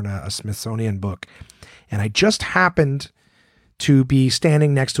to return a Smithsonian book. And I just happened to be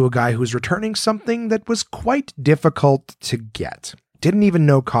standing next to a guy who was returning something that was quite difficult to get. Didn't even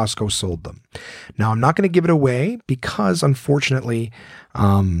know Costco sold them. Now, I'm not going to give it away because, unfortunately,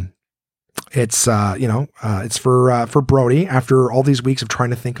 it's for Brody after all these weeks of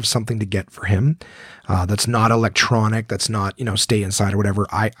trying to think of something to get for him that's not electronic, that's not, stay inside or whatever.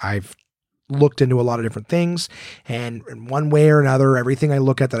 I've looked into a lot of different things, and in one way or another, everything I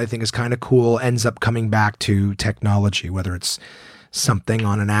look at that I think is kind of cool ends up coming back to technology, whether it's something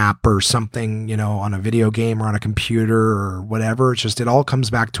on an app or something, on a video game or on a computer or whatever. It's just, it all comes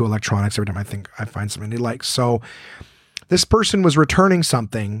back to electronics every time I find something to like. So this person was returning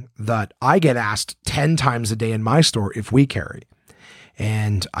something that I get asked 10 times a day in my store if we carry.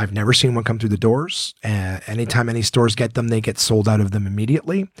 And I've never seen one come through the doors. Anytime any stores get them, they get sold out of them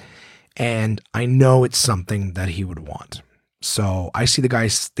immediately. And I know it's something that he would want. So I see the guy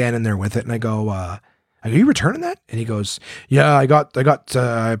standing there with it, and I go, are you returning that? And he goes, yeah, I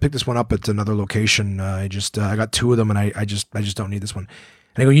picked this one up at another location. I got two of them, and I just don't need this one.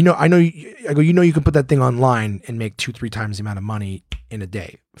 And I go, you can put that thing online and make 2-3 times the amount of money in a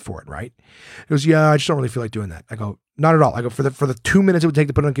day for it, right? He goes, yeah, I just don't really feel like doing that. I go, not at all. I go, for the 2 minutes it would take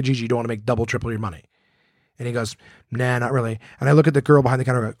to put it on Kijiji, you don't want to make double, triple your money. And he goes, nah, not really. And I look at the girl behind the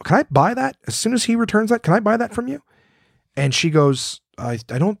counter and go, can I buy that? As soon as he returns that, can I buy that from you? And she goes, I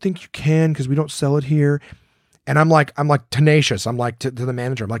don't think you can because we don't sell it here. And I'm like tenacious. I'm like to the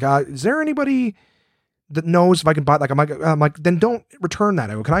manager. I'm like, is there anybody that knows if I can buy it? I'm like, then don't return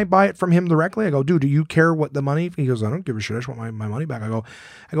that. I go, can I buy it from him directly? I go, dude, do you care what the money? He goes, I don't give a shit. I just want my money back. I go,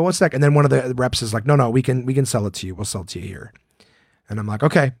 1 sec. And then one of the reps is like, no, we can sell it to you. We'll sell it to you here. And I'm like,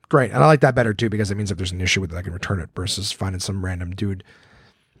 okay, great. And I like that better too, because it means if there's an issue with it, I can return it versus finding some random dude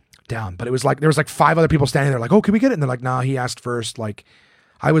down. But it was like, there was like 5 other people standing there like, oh, can we get it? And they're like, nah, he asked first. Like,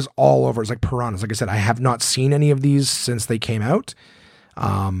 I was all over. It's like piranhas. Like I said, I have not seen any of these since they came out.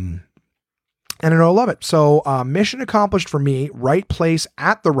 And I love it. So mission accomplished for me, right place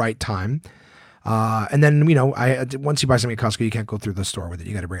at the right time. And then, once you buy something at Costco, you can't go through the store with it.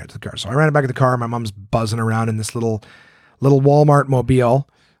 You got to bring it to the car. So I ran it back in the car. My mom's buzzing around in this little Walmart mobile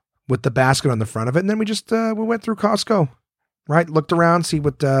with the basket on the front of it. And then we just, we went through Costco, right? Looked around, see if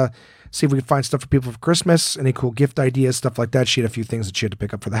we could find stuff for people for Christmas, any cool gift ideas, stuff like that. She had a few things that she had to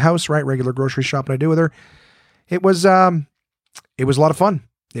pick up for the house, right? Regular grocery shopping I do with her. It was a lot of fun.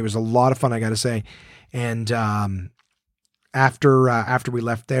 It was a lot of fun, I got to say. And, after we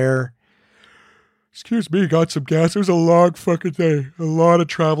left there, got some gas. It was a long fucking day, a lot of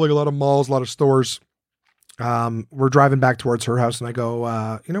traveling, a lot of malls, a lot of stores. We're driving back towards her house, and I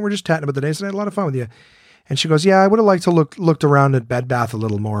go, we're just chatting about the day. So I had a lot of fun with you. And she goes, yeah, I would have liked to looked around at Bed Bath a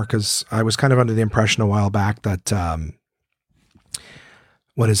little more, because I was kind of under the impression a while back that,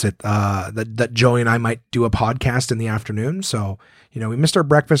 that Joey and I might do a podcast in the afternoon. So, we missed our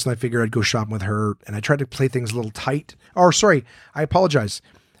breakfast, and I figured I'd go shopping with her, and I tried to play things a little tight. Oh, sorry, I apologize.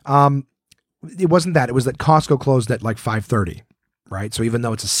 It wasn't that. It was that Costco closed at like 5:30. Right. So even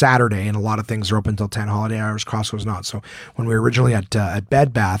though it's a Saturday and a lot of things are open until 10 holiday hours, Costco's not. So when we were originally at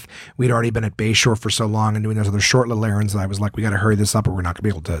Bed Bath, we'd already been at Bayshore for so long and doing those other short little errands that I was like, we got to hurry this up or we're not going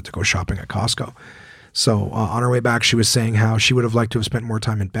to be able to go shopping at Costco. So on our way back, she was saying how she would have liked to have spent more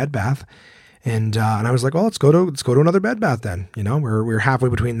time in Bed Bath. And I was like, well, let's go to another Bed Bath then. We're halfway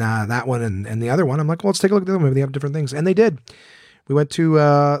between that one and the other one. I'm like, well, let's take a look at them. Maybe they have different things. And they did. We went to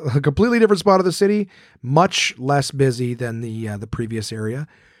a completely different spot of the city, much less busy than the previous area.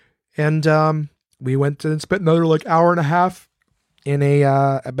 And we went and spent another like hour and a half in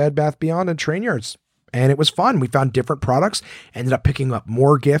a Bed Bath Beyond and Train Yards. And it was fun. We found different products, ended up picking up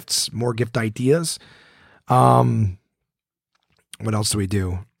more gifts, more gift ideas. What else do we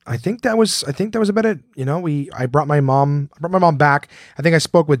do? I think that was about it. I brought my mom back. I think I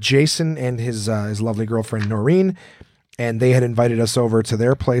spoke with Jason and his lovely girlfriend, Noreen. And they had invited us over to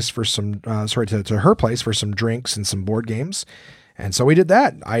their place for some, to her place for some drinks and some board games. And so we did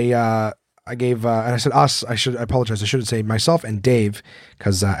that. I gave, and I said us, I apologize. I should say myself and Dave,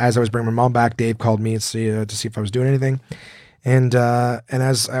 because as I was bringing my mom back, Dave called me to see if I was doing anything. And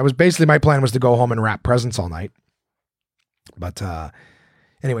as I was my plan was to go home and wrap presents all night. But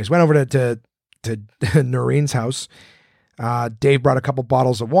anyways, went over to Noreen's house. Dave brought a couple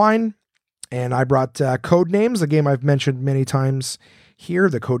bottles of wine, and I brought Codenames, a game I've mentioned many times here,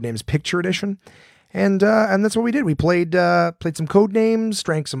 the Codenames Picture Edition. And that's what we did. We played some Codenames,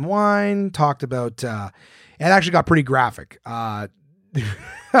 drank some wine, talked about, it actually got pretty graphic.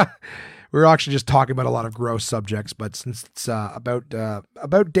 We were actually just talking about a lot of gross subjects, but since it's about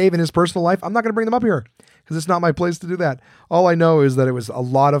Dave and his personal life, I'm not going to bring them up here because it's not my place to do that. All I know is that it was a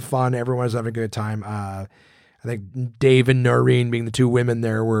lot of fun. Everyone was having a good time. I think Dave and Noreen, being the two women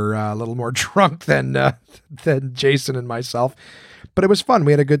there, were a little more drunk than Jason and myself, but it was fun.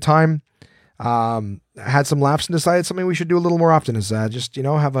 We had a good time. Had some laughs and decided something we should do a little more often is just,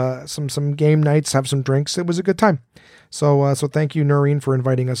 have some game nights, have some drinks. It was a good time. So thank you, Noreen, for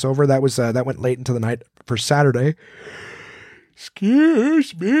inviting us over. That was, that went late into the night for Saturday.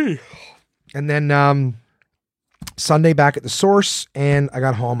 Excuse me. And then, Sunday back at the Source, and I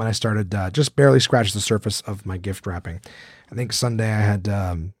got home and I started, just barely scratched the surface of my gift wrapping. I think Sunday I had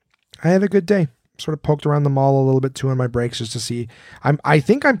a good day. Sort of poked around the mall a little bit too on my breaks just to see. I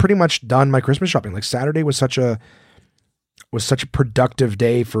think I'm pretty much done my Christmas shopping. Like Saturday was such a productive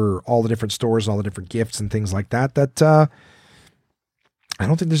day for all the different stores, all the different gifts and things like that. I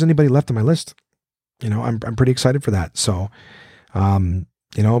don't think there's anybody left on my list. I'm pretty excited for that. So,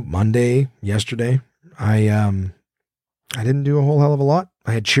 Monday, yesterday, I didn't do a whole hell of a lot.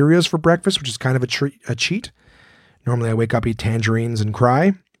 I had Cheerios for breakfast, which is kind of a cheat. Normally I wake up, eat tangerines and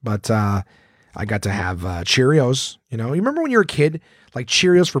cry, but, I got to have Cheerios. You remember when you were a kid, like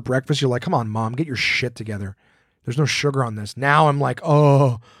Cheerios for breakfast, you're like, come on, Mom, get your shit together. There's no sugar on this. Now I'm like,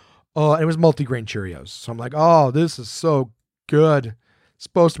 and it was multigrain Cheerios. So I'm like, oh, this is so good. It's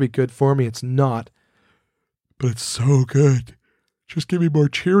supposed to be good for me. It's not, but it's so good. Just give me more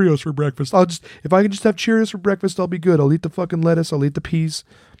Cheerios for breakfast. If I can just have Cheerios for breakfast, I'll be good. I'll eat the fucking lettuce. I'll eat the peas,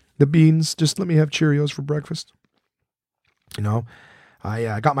 the beans. Just let me have Cheerios for breakfast.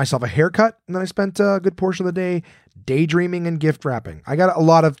 I got myself a haircut, and then I spent a good portion of the day daydreaming and gift wrapping. I got a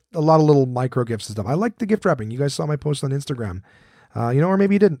lot of little micro gifts and stuff. I like the gift wrapping. You guys saw my post on Instagram, or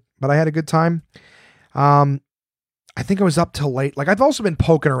maybe you didn't, but I had a good time. I think I was up till late. Like I've also been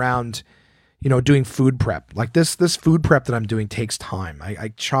poking around, doing food prep. Like this food prep that I'm doing takes time.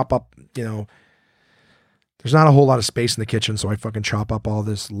 I chop up, there's not a whole lot of space in the kitchen, so I fucking chop up all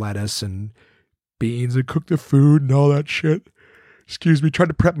this lettuce and beans and cook the food and all that shit. Excuse me, tried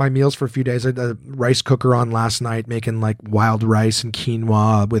to prep my meals for a few days. I had a rice cooker on last night, making like wild rice and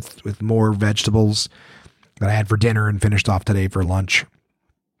quinoa with more vegetables that I had for dinner and finished off today for lunch.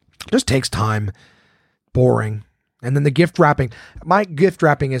 Just takes time. Boring. And then the gift wrapping. My gift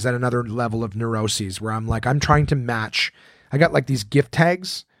wrapping is at another level of neuroses where I'm trying to match. I got like these gift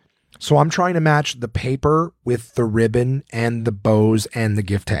tags. So I'm trying to match the paper with the ribbon and the bows and the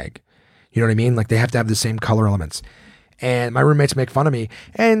gift tag. You know what I mean? Like they have to have the same color elements. And my roommates make fun of me,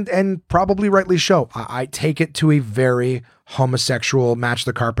 and probably rightly so. I take it to a very homosexual match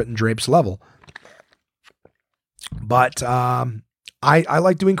the carpet and drapes level. But I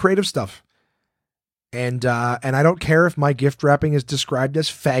like doing creative stuff. And I don't care if my gift wrapping is described as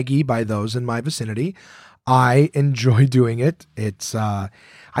faggy by those in my vicinity. I enjoy doing it. It's I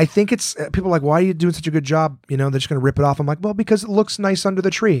think it's people are like, why are you doing such a good job? They're just going to rip it off. I'm like, well, because it looks nice under the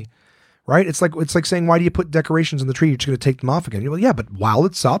tree. Right? It's like saying, why do you put decorations in the tree? You're just going to take them off again. You're like, yeah, but while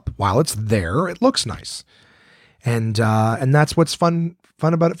it's up, while it's there, it looks nice. And that's what's fun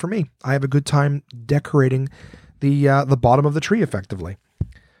about it for me. I have a good time decorating the bottom of the tree effectively.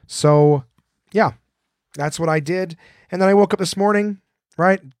 So yeah, that's what I did. And then I woke up this morning,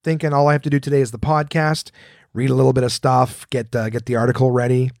 right? Thinking all I have to do today is the podcast, read a little bit of stuff, get the article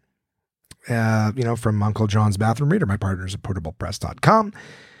ready, from Uncle John's Bathroom Reader, my partners at portablepress.com.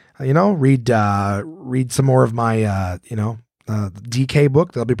 Read some more of my, DK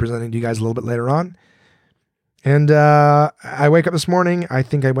book that I'll be presenting to you guys a little bit later on. And I wake up this morning. I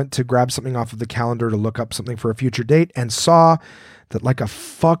think I went to grab something off of the calendar to look up something for a future date and saw that like a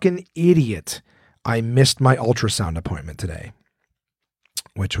fucking idiot, I missed my ultrasound appointment today,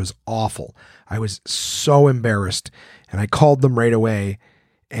 which was awful. I was so embarrassed, and I called them right away,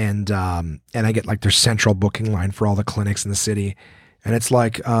 and I get like their central booking line for all the clinics in the city. And it's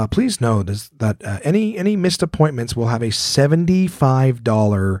like, please know that any missed appointments will have a $75,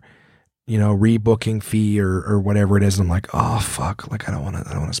 rebooking fee or whatever it is. And I'm like, oh fuck, like I don't want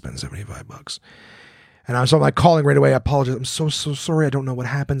to spend $75. And I'm like calling right away. I apologize. I'm so sorry. I don't know what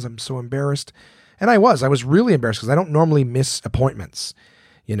happens. I'm so embarrassed. And I was really embarrassed because I don't normally miss appointments.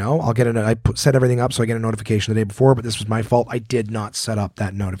 I'll get set everything up so I get a notification the day before, but this was my fault. I did not set up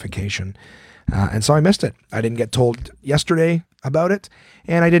that notification. And so I missed it. I didn't get told yesterday about it.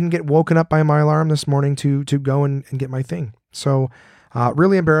 And I didn't get woken up by my alarm this morning to go and get my thing. So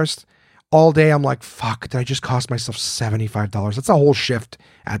really embarrassed. All day I'm like, fuck, did I just cost myself $75? That's a whole shift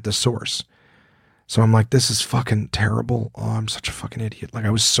at the source. So I'm like, this is fucking terrible. Oh, I'm such a fucking idiot. Like I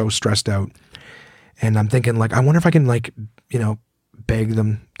was so stressed out. And I'm thinking like, I wonder if I can like, beg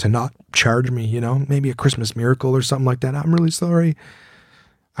them to not charge me, maybe a Christmas miracle or something like that. I'm really sorry.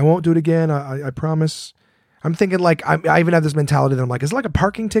 I won't do it again. I promise. I'm thinking like, I even have this mentality that I'm like, is it like a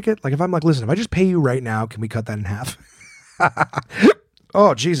parking ticket? Like if I'm like, listen, if I just pay you right now, can we cut that in half?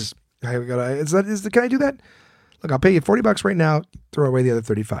 Oh, Jesus. Can I do that? Look, I'll pay you $40 right now. Throw away the other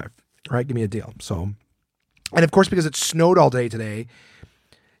 35. All right. Give me a deal. So, and of course, because it snowed all day today,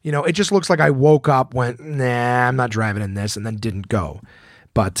 it just looks like I woke up, went, nah, I'm not driving in this, and then didn't go.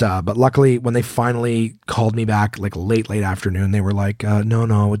 But luckily, when they finally called me back, like late afternoon, they were like,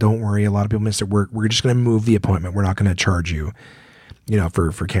 no, don't worry. A lot of people missed it. We're just going to move the appointment. We're not going to charge you,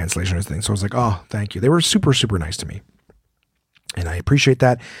 for cancellation or anything. So I was like, oh, thank you. They were super, super nice to me. And I appreciate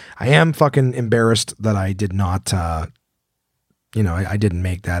that. I am fucking embarrassed that I did not, I didn't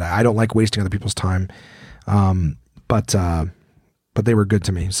make that. I don't like wasting other people's time. But they were good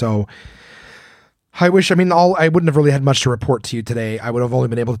to me. So I wouldn't have really had much to report to you today. I would have only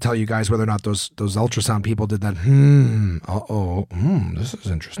been able to tell you guys whether or not those ultrasound people did that. This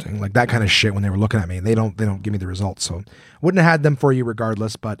is interesting. Like that kind of shit when they were looking at me. They don't give me the results. So wouldn't have had them for you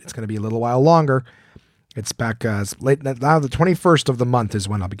regardless, but it's going to be a little while longer. It's back late now. The 21st of the month is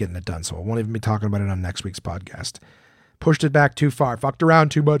when I'll be getting it done. So I won't even be talking about it on next week's podcast. Pushed it back too far. Fucked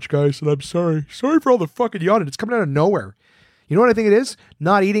around too much, guys. And I'm sorry. Sorry for all the fucking yawning. It's coming out of nowhere. You know what I think it is?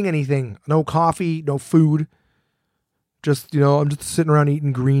 Not eating anything. No coffee, no food. Just, I'm just sitting around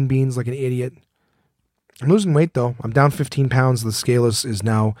eating green beans like an idiot. I'm losing weight though. I'm down 15 pounds. The scale is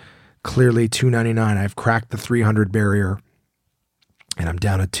now clearly 299. I've cracked the 300 barrier. And I'm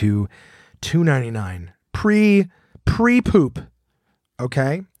down at 299. Pre-poop.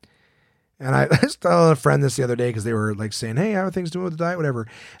 Okay? And I was telling a friend this the other day because they were like saying, hey, how are things doing with the diet? Whatever.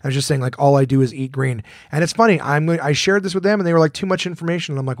 I was just saying like, all I do is eat green. And it's funny. I shared this with them and they were like, too much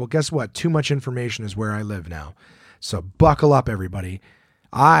information. And I'm like, well, guess what? Too much information is where I live now. So buckle up, everybody.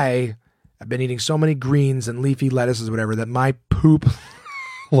 I have been eating so many greens and leafy lettuces, whatever, that my poop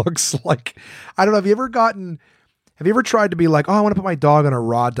looks like, I don't know. Have you ever tried to be like, oh, I want to put my dog on a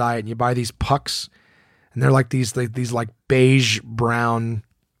raw diet, and you buy these pucks and they're like these like beige brown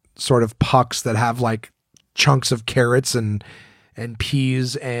sort of pucks that have like chunks of carrots and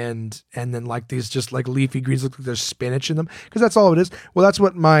peas and then like these just like leafy greens, look like there's spinach in them, because that's all it is. Well, that's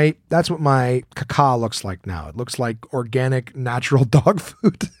what my caca looks like now. It looks like organic, natural dog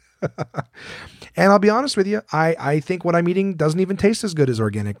food. And I'll be honest with you, I think what I'm eating doesn't even taste as good as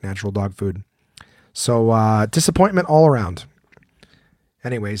organic, natural dog food. So disappointment all around.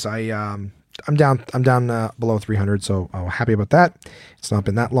 Anyways, I'm down below 300, so I'm happy about that. It's not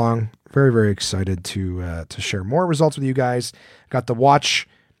been that long. Very, very excited to share more results with you guys. Got the watch.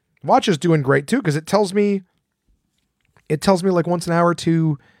 Watch is doing great too, because it tells me like once an hour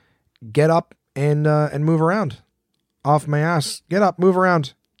to get up and move around off my ass. Get up, move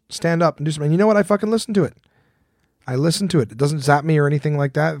around, stand up, and do something. And you know what? I fucking listen to it. I listen to it. It doesn't zap me or anything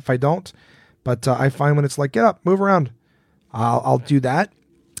like that if I don't. But I find when it's like, get up, move around, I'll do that.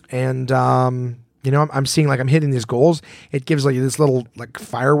 And, I'm seeing like I'm hitting these goals. It gives like this little like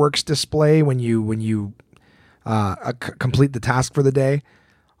fireworks display when you complete the task for the day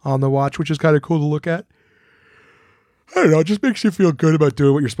on the watch, which is kind of cool to look at. I don't know. It just makes you feel good about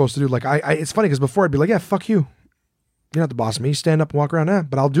doing what you're supposed to do. Like it's funny because before I'd be like, yeah, fuck you. You're not the boss of me. Stand up and walk around.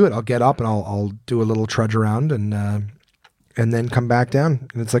 But I'll do it. I'll get up and I'll do a little trudge around and then come back down.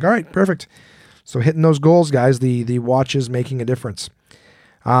 And it's like, all right, perfect. So hitting those goals, guys, the watch is making a difference.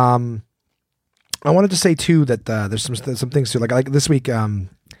 I wanted to say too that there's some things too, like this week.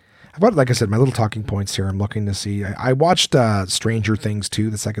 I've got, like I said, my little talking points here. I'm looking to see. I watched Stranger Things 2,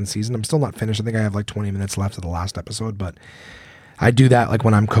 the second season. I'm still not finished. I think I have like 20 minutes left of the last episode, but I do that like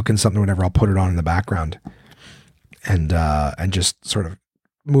when I'm cooking something or whatever. I'll put it on in the background and just sort of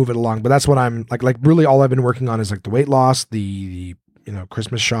move it along. But that's what I'm like really all I've been working on is like the weight loss, the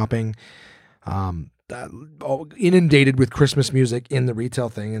Christmas shopping. Inundated with Christmas music in the retail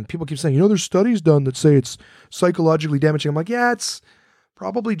thing, and people keep saying, there's studies done that say it's psychologically damaging. I'm like, yeah, it's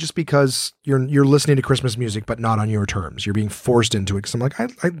probably just because you're listening to Christmas music, but not on your terms. You're being forced into it. Because I'm like, I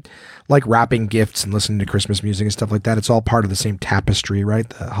like wrapping gifts and listening to Christmas music and stuff like that. It's all part of the same tapestry, right?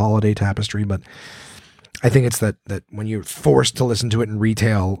 The holiday tapestry. But I think it's that when you're forced to listen to it in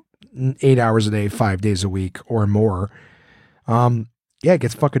retail 8 hours a day, 5 days a week or more, it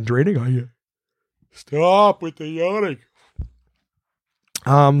gets fucking draining on you. Stop with the yawning.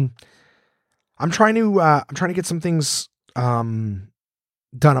 Um, I'm trying to get some things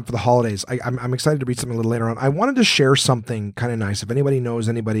done up for the holidays. I'm excited to read something a little later on. I wanted to share something kind of nice. If anybody knows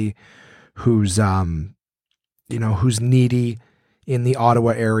anybody who's who's needy in the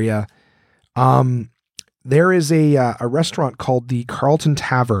Ottawa area, there is a restaurant called the Carlton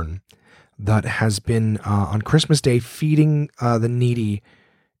Tavern that has been on Christmas Day feeding the needy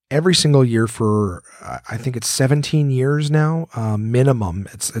every single year for I think it's 17 years now, minimum.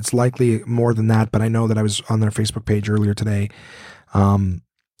 It's likely more than that, but I know that I was on their Facebook page earlier today, and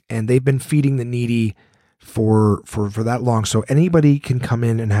they've been feeding the needy for that long. So anybody can come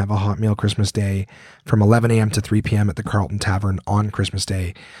in and have a hot meal Christmas Day from 11 a.m. to 3 p.m. at the Carlton Tavern on Christmas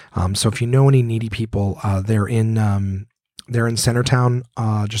Day. So if you know any needy people, they're in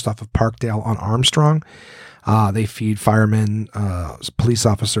Centertown, just off of Parkdale on Armstrong. They feed firemen, police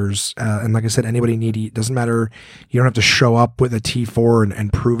officers, and like I said, anybody needy. It doesn't matter. You don't have to show up with a T4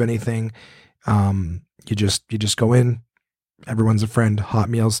 and prove anything. You just go in. Everyone's a friend.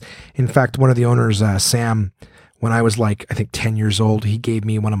 Hot meals. In fact, one of the owners, Sam, when I was like, I think 10 years old, he gave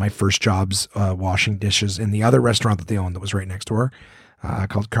me one of my first jobs, washing dishes in the other restaurant that they owned that was right next door,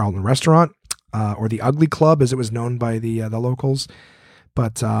 called Carlton Restaurant, or the Ugly Club as it was known by the locals.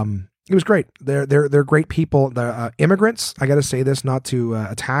 But, it was great. They're great people. The immigrants. I got to say this, not to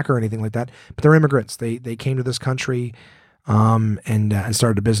attack or anything like that, but they're immigrants. They came to this country, and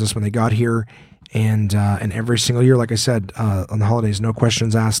started a business when they got here, and every single year, like I said, on the holidays, no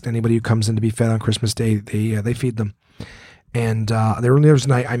questions asked. Anybody who comes in to be fed on Christmas Day, they feed them. And the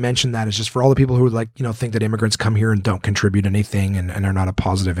reason I mentioned that is just for all the people who would think that immigrants come here and don't contribute anything and are not a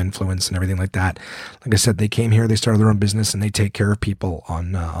positive influence and everything like that. Like I said, they came here, they started their own business, and they take care of people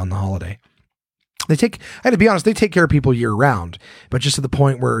on the holiday. I had to be honest, they take care of people year round, but just to the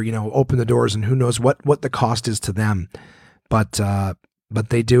point where, open the doors and who knows what the cost is to them. But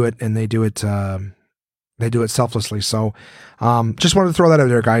they do it, and they do it selflessly. So, just wanted to throw that out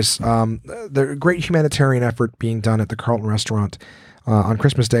there, guys. The great humanitarian effort being done at the Carlton Restaurant, on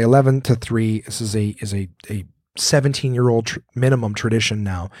Christmas Day, 11 to 3. This is a 17-year-old minimum tradition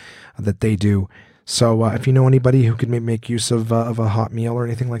now that they do. So, if you know anybody who could maybe make use of a hot meal or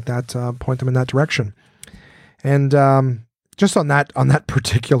anything like that, point them in that direction. And, just on that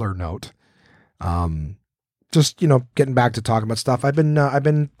particular note, just, getting back to talking about stuff. I've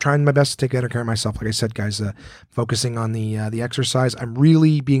been trying my best to take better care of myself. Like I said, guys, focusing on the exercise. I'm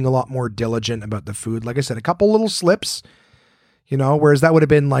really being a lot more diligent about the food. Like I said, a couple little slips, whereas that would have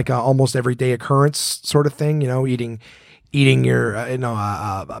been like a almost everyday occurrence sort of thing, eating your,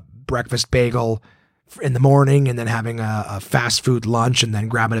 a breakfast bagel in the morning and then having a fast food lunch and then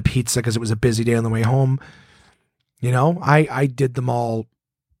grabbing a pizza because it was a busy day on the way home. I did them all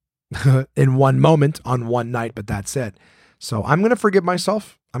in one moment on one night, but that's it. So I'm going to forgive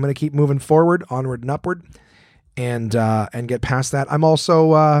myself. I'm going to keep moving forward, onward and upward, and get past that. I'm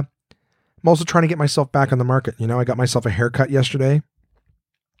also trying to get myself back on the market. I got myself a haircut yesterday.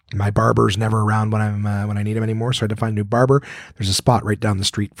 My barber's never around when I need him anymore, so I had to find a new barber. There's a spot right down the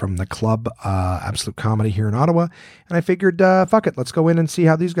street from the club, Absolute Comedy here in Ottawa, and I figured, fuck it, let's go in and see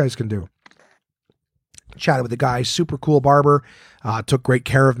how these guys can do. Chatted with the guy, super cool barber, took great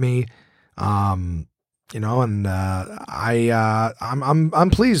care of me, and I'm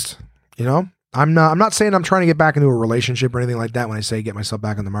pleased. I'm not saying I'm trying to get back into a relationship or anything like that when I say get myself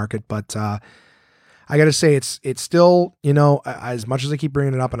back on the market, but I got to say it's still, as much as I keep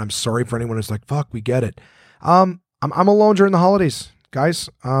bringing it up, and I'm sorry for anyone who's like, fuck, we get it. I'm alone during the holidays, guys.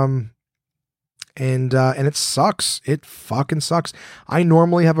 And it sucks. It fucking sucks. I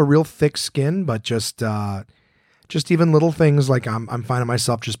normally have a real thick skin, but just even little things like I'm finding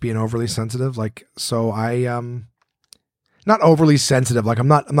myself just being overly sensitive. Like, so not overly sensitive. Like I'm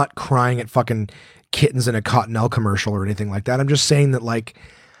not crying at fucking kittens in a Cottonelle commercial or anything like that. I'm just saying that like,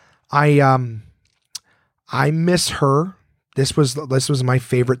 I miss her. This was my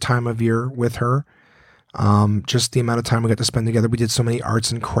favorite time of year with her. Just the amount of time we got to spend together. We did so many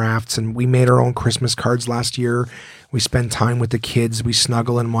arts and crafts, and we made our own Christmas cards last year. We spend time with the kids. We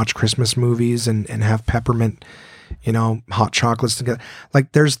snuggle and watch Christmas movies and have peppermint, hot chocolates together.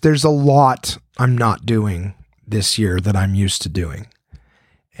 Like there's a lot I'm not doing this year that I'm used to doing.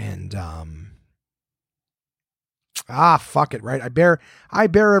 And, fuck it. Right. I bear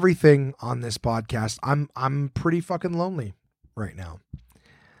everything on this podcast. I'm pretty fucking lonely right now.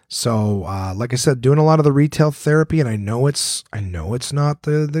 So, like I said, doing a lot of the retail therapy, and I know it's not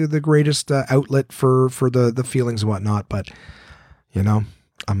the greatest outlet for the feelings and whatnot, but I'm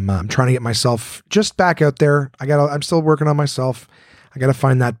trying to get myself just back out there. I'm still working on myself. I got to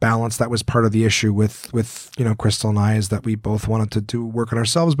find that balance. That was part of the issue with Crystal and I, is that we both wanted to do work on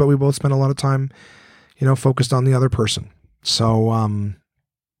ourselves, but we both spent a lot of time, focused on the other person. So,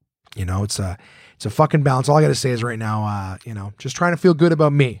 it's a fucking balance. All I got to say is right now, just trying to feel good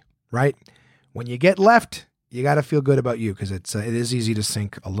about me, right? When you get left, you got to feel good about you, because it is easy to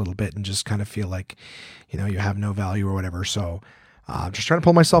sink a little bit and just kind of feel like, you have no value or whatever. So, just trying to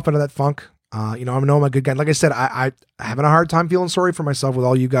pull myself out of that funk. I know I'm a good guy. Like I said, I having a hard time feeling sorry for myself with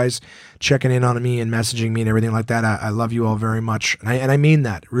all you guys checking in on me and messaging me and everything like that. I love you all very much. And I mean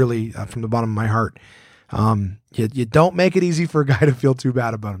that really from the bottom of my heart. You don't make it easy for a guy to feel too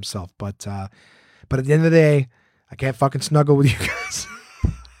bad about himself, but at the end of the day, I can't fucking snuggle with you guys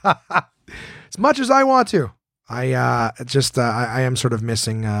as much as I want to. I am sort of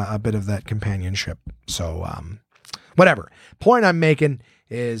missing a bit of that companionship. So, whatever. Point I'm making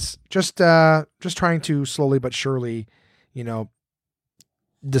is just trying to slowly but surely,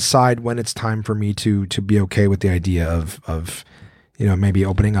 decide when it's time for me to be okay with the idea of maybe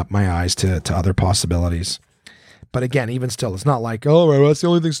opening up my eyes to other possibilities. But again, even still, it's not like, oh, well, that's the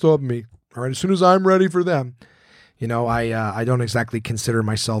only thing stopping me. All right, as soon as I'm ready for them, I don't exactly consider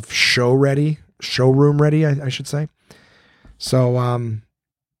myself showroom ready, I should say. So,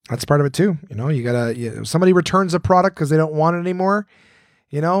 that's part of it too. Somebody returns a product because they don't want it anymore.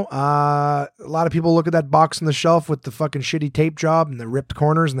 A lot of people look at that box on the shelf with the fucking shitty tape job and the ripped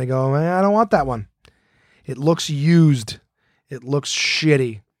corners and they go, I don't want that one. It looks used. It looks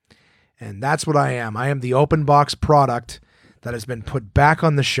shitty. And that's what I am. I am the open box product that has been put back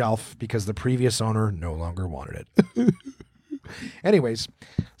on the shelf because the previous owner no longer wanted it. Anyways,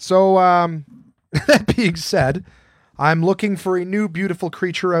 so that being said, I'm looking for a new beautiful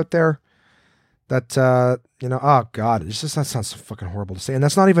creature out there that, oh God, that sounds so fucking horrible to say. And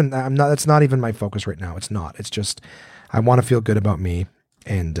that's not even my focus right now. It's not. It's just, I want to feel good about me.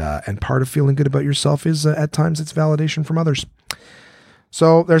 And part of feeling good about yourself is at times it's validation from others.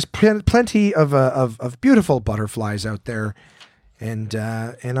 So there's plenty of beautiful butterflies out there. And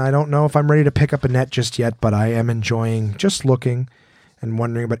I don't know if I'm ready to pick up a net just yet, but I am enjoying just looking and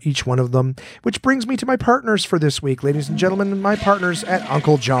wondering about each one of them, which brings me to my partners for this week, ladies and gentlemen, my partners at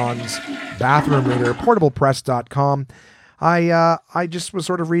Uncle John's Bathroom Reader, portablepress.com. I just was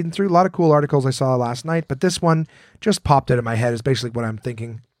sort of reading through a lot of cool articles I saw last night, but this one just popped out of my head is basically what I'm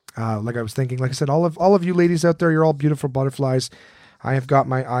thinking. Like I said, all of you ladies out there, you're all beautiful butterflies. I have got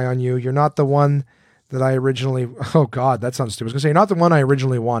my eye on you. You're not the one that I originally, oh God, that sounds stupid. I was going to say, you're not the one I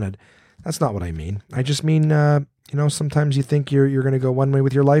originally wanted. That's not what I mean. I just mean, sometimes you think you're going to go one way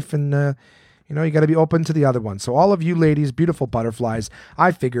with your life and, you got to be open to the other one. So all of you ladies, beautiful butterflies,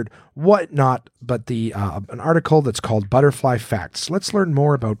 I figured what not but an article that's called Butterfly Facts. Let's learn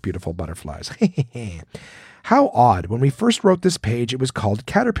more about beautiful butterflies. How odd. When we first wrote this page, it was called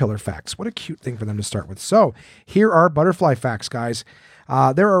Caterpillar Facts. What a cute thing for them to start with. So here are butterfly facts, guys.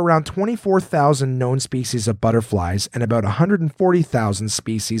 There are around 24,000 known species of butterflies and about 140,000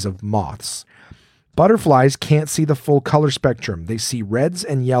 species of moths. Butterflies can't see the full color spectrum. They see reds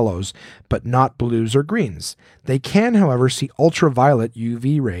and yellows, but not blues or greens. They can, however, see ultraviolet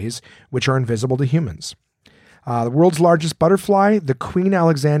UV rays, which are invisible to humans. The world's largest butterfly, the Queen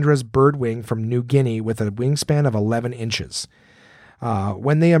Alexandra's birdwing from New Guinea with a wingspan of 11 inches.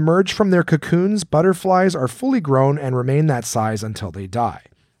 When they emerge from their cocoons, butterflies are fully grown and remain that size until they die.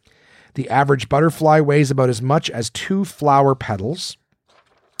 The average butterfly weighs about as much as 2 flower petals.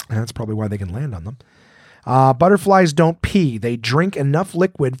 And that's probably why they can land on them. Butterflies don't pee. They drink enough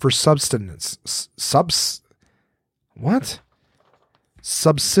liquid for subsistence.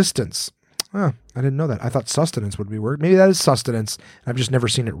 Subsistence. Oh, I didn't know that. I thought sustenance would be a word. Maybe that is sustenance. I've just never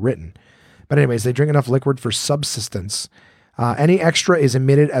seen it written. But anyways, they drink enough liquid for subsistence. Any extra is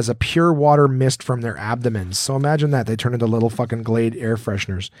emitted as a pure water mist from their abdomens. So imagine that. They turn into little fucking Glade air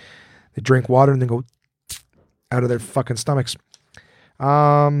fresheners. They drink water and then go out of their fucking stomachs.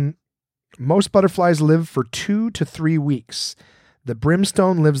 Most butterflies live for 2 to 3 weeks. The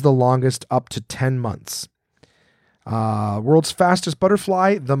brimstone lives the longest, up to 10 months. World's fastest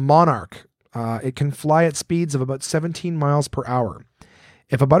butterfly, the monarch. It can fly at speeds of about 17 miles per hour.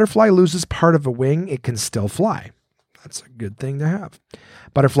 If a butterfly loses part of a wing, it can still fly. That's a good thing to have.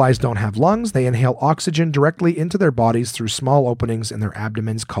 Butterflies don't have lungs. They inhale oxygen directly into their bodies through small openings in their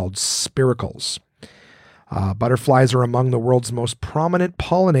abdomens called spiracles. Butterflies are among the world's most prominent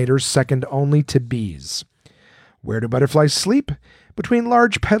pollinators, second only to bees. Where do butterflies sleep? Between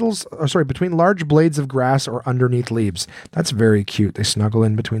large blades of grass or underneath leaves. That's very cute. They snuggle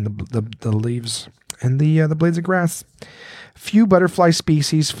in between the leaves. and the blades of grass. Few butterfly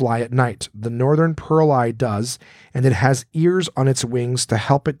species fly at night. The northern pearl-eye does, and it has ears on its wings to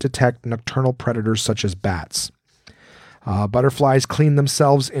help it detect nocturnal predators such as bats. Butterflies clean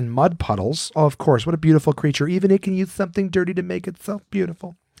themselves in mud puddles. Oh, of course, what a beautiful creature. Even it can use something dirty to make itself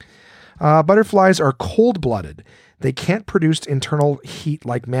beautiful. Butterflies are cold-blooded. They can't produce internal heat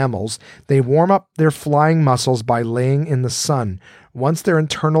like mammals. They warm up their flying muscles by laying in the sun. Once their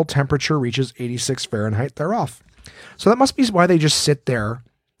internal temperature reaches 86 Fahrenheit, they're off. So that must be why they just sit there,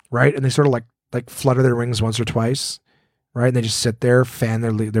 right? And they sort of like flutter their wings once or twice, right? And they just sit there, fan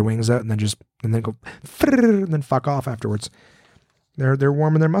their wings out, and then go and then fuck off afterwards. They're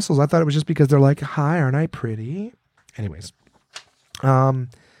warming their muscles. I thought it was just because they're like, hi, aren't I pretty? Anyways,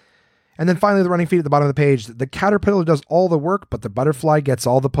 and then finally, the running feet at the bottom of the page. The caterpillar does all the work, but the butterfly gets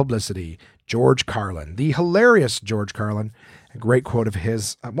all the publicity. George Carlin, the hilarious George Carlin. A great quote of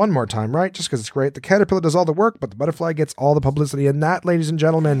his. One more time, right? Just because it's great. The caterpillar does all the work, but the butterfly gets all the publicity. And that, ladies and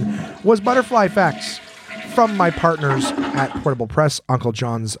gentlemen, was Butterfly Facts from my partners at Portable Press, Uncle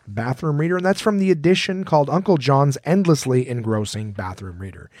John's Bathroom Reader. And that's from the edition called Uncle John's Endlessly Engrossing Bathroom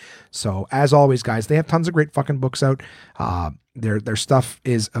Reader. So, as always, guys, they have tons of great fucking books out. Their stuff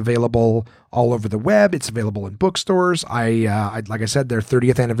is available all over the web. It's available in bookstores. Like I said, their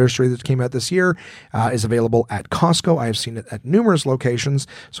 30th anniversary that came out this year is available at Costco. I have seen it at numerous locations.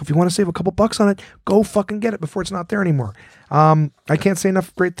 So if you want to save a couple bucks on it, go fucking get it before it's not there anymore. I can't say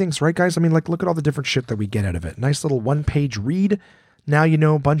enough great things, right, guys? I mean, like, look at all the different shit that we get out of it. Nice little one-page read. Now you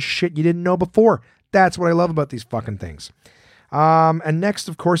know a bunch of shit you didn't know before. That's what I love about these fucking things. And next,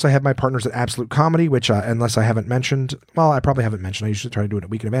 of course, I have my partners at Absolute Comedy, which, unless I haven't mentioned, well, I probably haven't mentioned, I usually try to do it a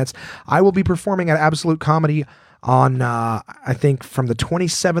week in advance. I will be performing at Absolute Comedy on, I think from the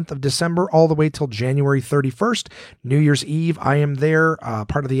 27th of December all the way till January 31st, New Year's Eve. I am there,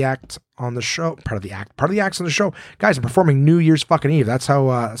 part of the acts on the show. Guys, I'm performing New Year's fucking Eve. That's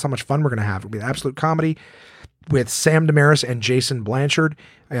how much fun we're going to have. It'll be Absolute Comedy with Sam Damaris and Jason Blanchard,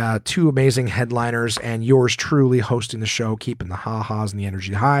 two amazing headliners, and yours truly hosting the show, keeping the ha-has and the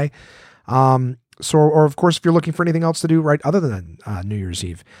energy high. Or of course, if you're looking for anything else to do right other than New Year's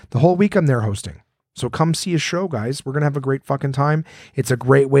Eve, the whole week I'm there hosting. So come see a show, guys. We're going to have a great fucking time. It's a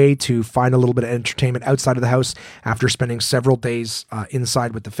great way to find a little bit of entertainment outside of the house after spending several days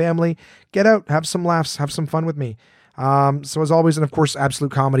inside with the family. Get out, have some laughs, have some fun with me. So as always, and of course,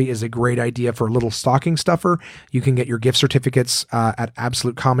 Absolute Comedy is a great idea for a little stocking stuffer. You can get your gift certificates at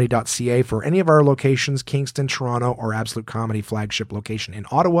absolutecomedy.ca for any of our locations, Kingston, Toronto, or Absolute Comedy flagship location in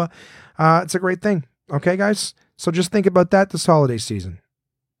Ottawa. It's a great thing. Okay, guys? So just think about that this holiday season.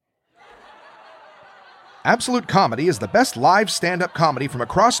 Absolute Comedy is the best live stand-up comedy from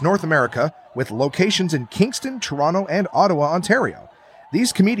across North America, with locations in Kingston, Toronto, and Ottawa, Ontario.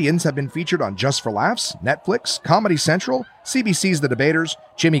 These comedians have been featured on Just for Laughs, Netflix, Comedy Central, CBC's The Debaters,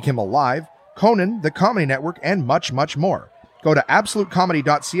 Jimmy Kimmel Live, Conan, The Comedy Network, and much, much more. Go to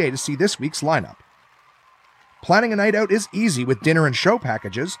absolutecomedy.ca to see this week's lineup. Planning a night out is easy with dinner and show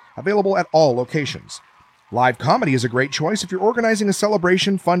packages available at all locations. Live comedy is a great choice if you're organizing a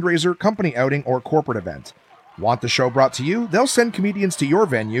celebration, fundraiser, company outing, or corporate event. Want the show brought to you? They'll send comedians to your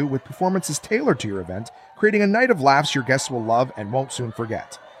venue with performances tailored to your event, creating a night of laughs your guests will love and won't soon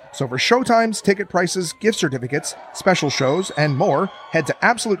forget. So for showtimes, ticket prices, gift certificates, special shows, and more, head to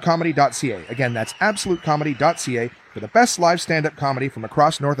absolutecomedy.ca. Again, that's absolutecomedy.ca for the best live stand-up comedy from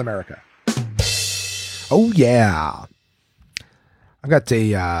across North America. Oh, yeah. I got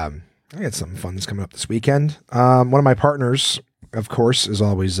something fun that's coming up this weekend. One of my partners, of course, is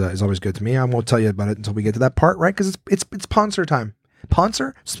always good to me. I won't tell you about it until we get to that part, right? Because it's sponsor time.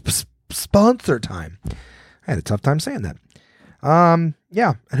 Sponsor time. I had a tough time saying that.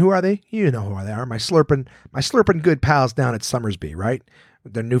 Yeah. And who are they? You know who they are. My slurping good pals down at Summersby, right?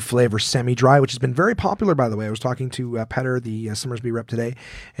 With their new flavor, semi-dry, which has been very popular, by the way. I was talking to Petter, the Summersby rep today,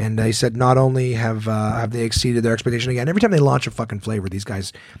 and he said not only have they exceeded their expectation again, every time they launch a fucking flavor, these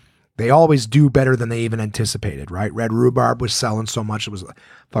guys, they always do better than they even anticipated, right? Red rhubarb was selling so much, it was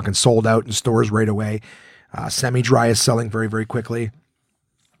fucking sold out in stores right away. Semi-dry is selling very, very quickly.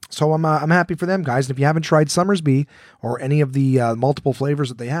 So I'm happy for them, guys. And if you haven't tried Summersby or any of the multiple flavors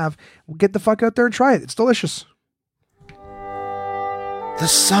that they have, get the fuck out there and try it. It's delicious. The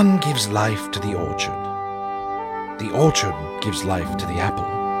sun gives life to the orchard. The orchard gives life to the apple.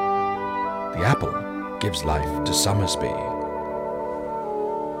 The apple gives life to Summersby.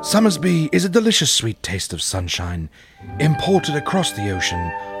 Summersby is a delicious sweet taste of sunshine, imported across the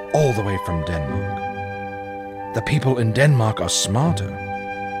ocean all the way from Denmark. The people in Denmark are smarter,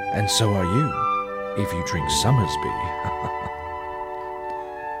 and so are you, if you drink Summersby.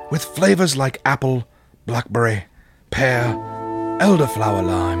 With flavors like apple, blackberry, pear, elderflower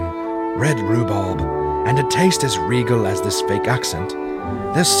lime, red rhubarb, and a taste as regal as this fake accent,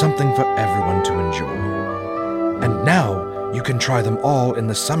 there's something for everyone to enjoy. And now you can try them all in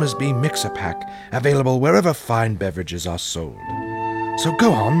the Somersby Mixer Pack, available wherever fine beverages are sold. So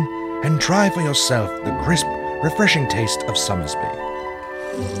go on and try for yourself the crisp, refreshing taste of Somersby.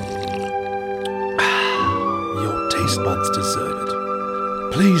 Your taste buds deserve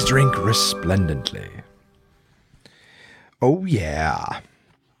it. Please drink resplendently. Oh, yeah.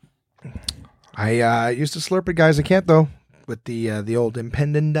 I used to slurp it, guys. I can't, though, with the old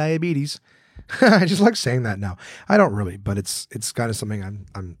impending diabetes. I just like saying that now. I don't really, but it's kind of something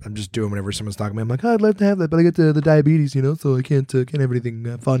I'm just doing whenever someone's talking to me. I'm like, oh, I'd love to have that, but I get the diabetes, so I can't have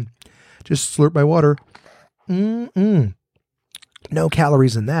anything fun. Just slurp my water. No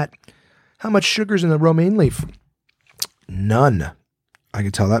calories in that. How much sugar's in a romaine leaf? None. I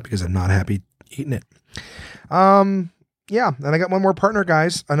can tell that because I'm not happy eating it. Yeah, and I got one more partner,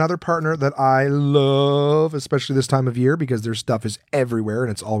 guys. Another partner that I love, especially this time of year, because their stuff is everywhere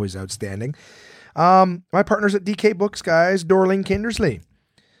and it's always outstanding. My partners at DK Books, guys, Dorling Kindersley.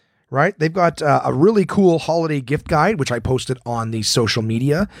 Right? They've got a really cool holiday gift guide, which I posted on the social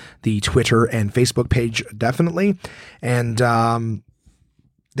media, the Twitter and Facebook page, definitely. And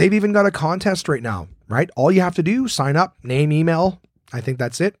they've even got a contest right now, right? All you have to do, sign up, name, email. I think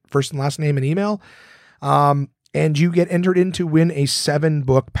that's it. First and last name and email. And you get entered in to win a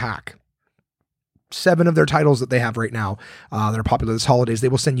 7-book pack. 7 of their titles that they have right now that are popular this holidays. They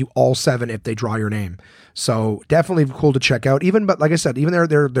will send you all 7 if they draw your name. So definitely cool to check out. But like I said, even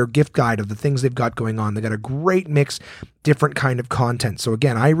their gift guide of the things they've got going on, they got a great mix, different kind of content. So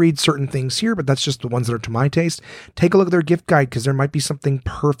again, I read certain things here, but that's just the ones that are to my taste. Take a look at their gift guide because there might be something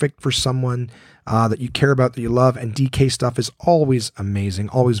perfect for someone that you care about, that you love. And DK stuff is always amazing,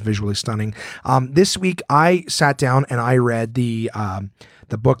 always visually stunning. This week I sat down and I read the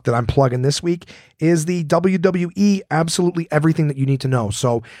book that I'm plugging this week is the WWE Absolutely Everything That You Need to Know.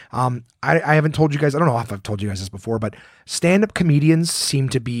 So I haven't told you guys, I don't know if I've told you guys this before, but stand-up comedians seem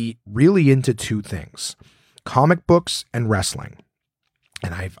to be really into 2 things: comic books and wrestling.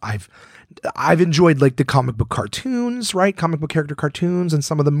 And I've enjoyed like the comic book cartoons, right? Comic book character cartoons and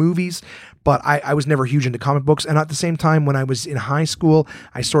some of the movies, but I was never huge into comic books. And at the same time, when I was in high school,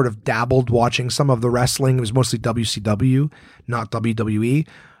 I sort of dabbled watching some of the wrestling. It was mostly WCW, not WWE.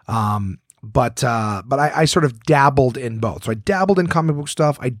 But I sort of dabbled in both. So I dabbled in comic book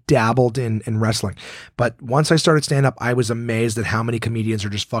stuff. I dabbled in wrestling. But once I started stand up, I was amazed at how many comedians are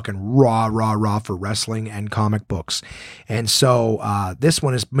just fucking raw for wrestling and comic books. And so this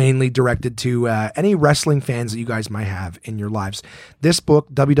one is mainly directed to any wrestling fans that you guys might have in your lives. This book,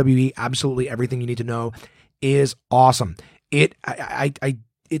 WWE Absolutely Everything You Need to Know, is awesome. It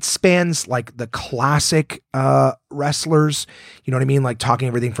spans like the classic wrestlers, you know what I mean? Like talking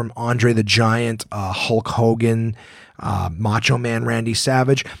everything from Andre the Giant, Hulk Hogan, Macho Man Randy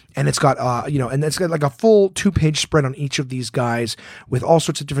Savage. And it's got, and it's got like a full 2-page spread on each of these guys with all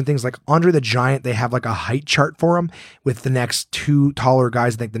sorts of different things. Like Andre the Giant, they have like a height chart for him with the next 2 taller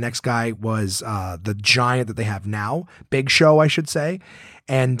guys. I think the next guy was the Giant that they have now, Big Show, I should say.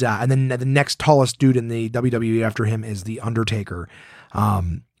 And then the next tallest dude in the WWE after him is the Undertaker.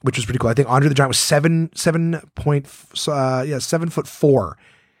 Which was pretty cool. I think Andre the Giant was 7'4"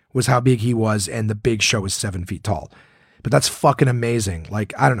 was how big he was, and the Big Show was 7 feet tall. But that's fucking amazing.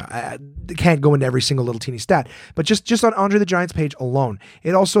 Like, I don't know. I can't go into every single little teeny stat, but just on Andre the Giant's page alone,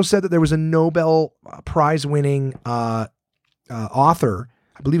 it also said that there was a Nobel Prize winning author,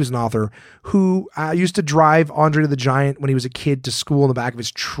 I believe he was an author, who used to drive Andre the Giant when he was a kid to school in the back of his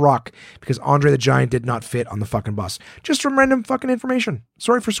truck because Andre the Giant did not fit on the fucking bus. Just from random fucking information.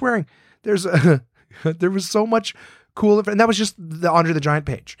 Sorry for swearing. There was so much cool, and that was just the Andre the Giant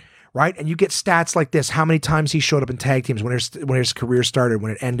page, right? And you get stats like this: how many times he showed up in tag teams, when his career started,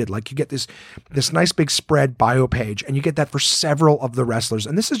 when it ended. Like you get this nice big spread bio page, and you get that for several of the wrestlers.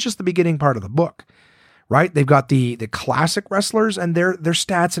 And this is just the beginning part of the book. Right? They've got the classic wrestlers and their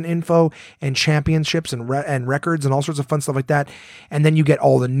stats and info and championships and records and all sorts of fun stuff like that. And then you get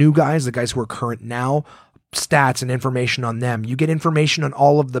all the new guys, the guys who are current now, stats and information on them. You get information on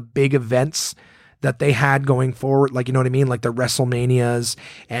all of the big events that they had going forward. Like, you know what I mean? Like the WrestleManias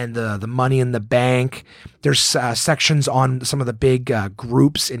and the Money in the Bank. There's sections on some of the big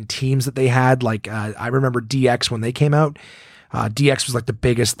groups and teams that they had. Like I remember DX when they came out. DX was like the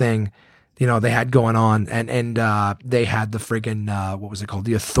biggest thing they had going on, and they had the friggin' what was it called?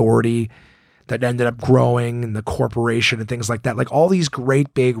 The Authority that ended up growing, and the Corporation and things like that. Like all these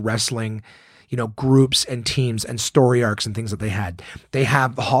great big wrestling, groups and teams and story arcs and things that they had. They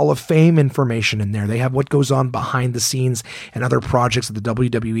have Hall of Fame information in there. They have what goes on behind the scenes and other projects that the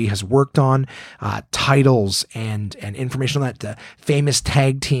WWE has worked on, titles and information on that, famous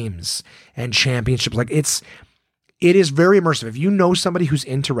tag teams and championships. Like it is very immersive. If you know somebody who's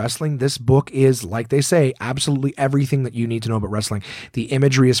into wrestling, this book is, like they say, absolutely everything that you need to know about wrestling. The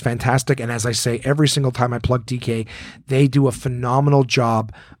imagery is fantastic. And as I say, every single time I plug DK, they do a phenomenal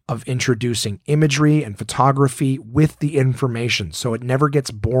job of introducing imagery and photography with the information. So it never gets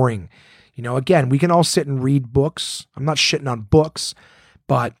boring. Again, we can all sit and read books. I'm not shitting on books.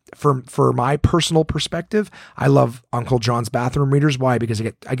 But for my personal perspective, I love Uncle John's Bathroom Readers. Why? Because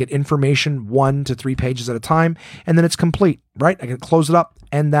I get information 1 to 3 pages at a time, and then it's complete, right? I can close it up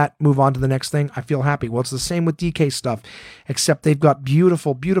and move on to the next thing. I feel happy. Well, it's the same with DK stuff, except they've got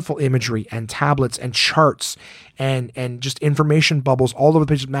beautiful, beautiful imagery and tablets and charts and just information bubbles all over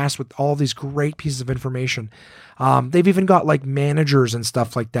the page, masked with all these great pieces of information. They've even got like managers and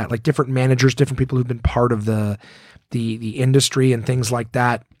stuff like that, like different managers, different people who've been part of the industry and things like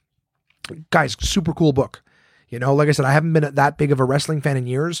that. Guys, super cool book. Like I said, I haven't been that big of a wrestling fan in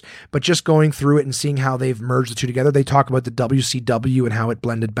years, but just going through it and seeing how they've merged the two together. They talk about the WCW and how it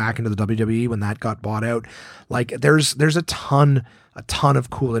blended back into the WWE when that got bought out. Like there's a ton of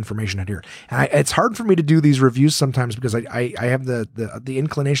cool information out here. And it's hard for me to do these reviews sometimes because I have the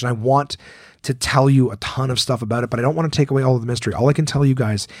inclination. I want to tell you a ton of stuff about it, but I don't want to take away all of the mystery. All I can tell you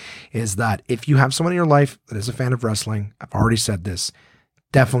guys is that if you have someone in your life that is a fan of wrestling, I've already said this,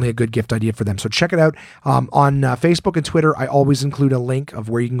 definitely a good gift idea for them. So check it out. On Facebook and Twitter, I always include a link of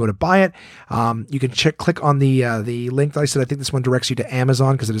where you can go to buy it. You can click on the link that I said. I think this one directs you to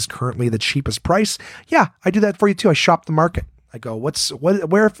Amazon because it is currently the cheapest price. Yeah, I do that for you too. I shop the market. I go,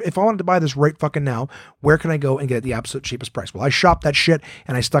 where, if I wanted to buy this right fucking now, where can I go and get it the absolute cheapest price? Well, I shopped that shit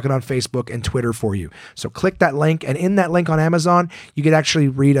and I stuck it on Facebook and Twitter for you. So click that link, and in that link on Amazon, you could actually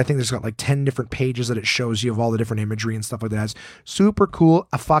read, I think there's got like 10 different pages that it shows you of all the different imagery and stuff like that. It's super cool.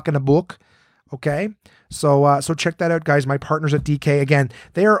 A fucking book. Okay. So check that out, guys. My partners at DK, again,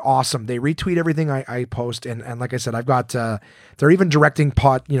 they are awesome. They retweet everything I post. And like I said, I've got, they're even directing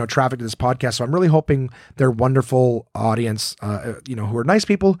traffic to this podcast. So I'm really hoping their wonderful audience, who are nice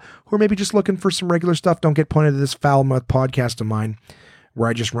people who are maybe just looking for some regular stuff, don't get pointed to this foul mouth podcast of mine where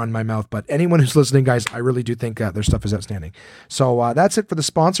I just run my mouth. But anyone who's listening, guys, I really do think their stuff is outstanding. So that's it for the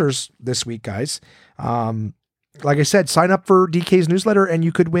sponsors this week, guys. Like I said, sign up for DK's newsletter and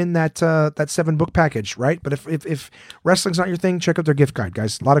you could win that 7-book package, right? But if wrestling's not your thing, check out their gift guide,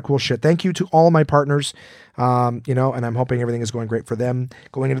 guys. A lot of cool shit. Thank you to all my partners, and I'm hoping everything is going great for them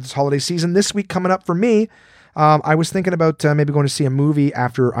going into this holiday season. This week coming up for me, I was thinking about maybe going to see a movie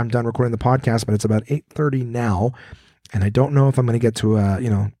after I'm done recording the podcast, but it's about 8:30 now, and I don't know if I'm going to get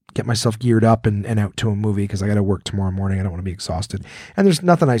to, get myself geared up and out to a movie because I got to work tomorrow morning. I don't want to be exhausted. And there's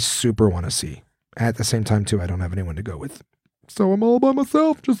nothing I super want to see. At the same time, too, I don't have anyone to go with. So I'm all by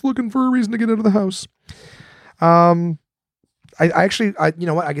myself, just looking for a reason to get out of the house. I actually, you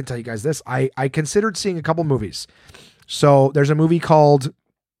know what? I can tell you guys this. I considered seeing a couple movies. So there's a movie called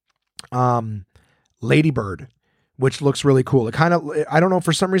Lady Bird, which looks really cool. It kind of, I don't know,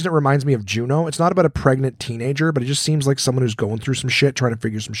 for some reason it reminds me of Juno. It's not about a pregnant teenager, but it just seems like someone who's going through some shit, trying to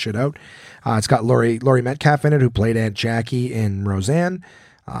figure some shit out. It's got Laurie Metcalf in it, who played Aunt Jackie in Roseanne.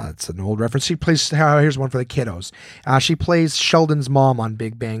 It's an old reference. She plays, here's one for the kiddos. She plays Sheldon's mom on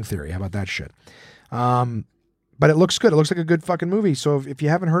Big Bang Theory. How about that shit? But it looks good. It looks like a good fucking movie. So if you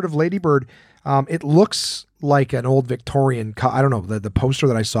haven't heard of Lady Bird, it looks like an old Victorian, I don't know, the poster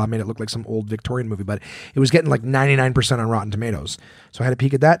that I saw made it look like some old Victorian movie, but it was getting like 99% on Rotten Tomatoes. So I had a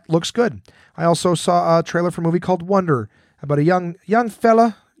peek at that. Looks good. I also saw a trailer for a movie called Wonder about a young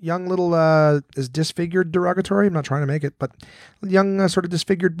fella, young little, is disfigured derogatory? I'm not trying to make it, but young sort of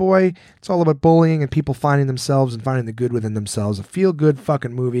disfigured boy. It's all about bullying and people finding themselves and finding the good within themselves. A feel-good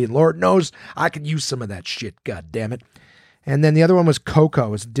fucking movie. And Lord knows I could use some of that shit. God damn it. And then the other one was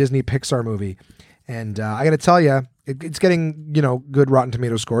Coco. It's a Disney Pixar movie. And I got to tell you, it's getting, good Rotten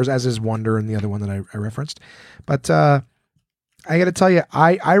Tomato scores, as is Wonder and the other one that I referenced. But I got to tell you,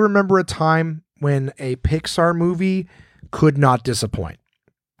 I remember a time when a Pixar movie could not disappoint.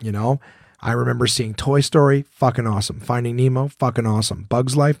 I remember seeing Toy Story, fucking awesome. Finding Nemo, fucking awesome.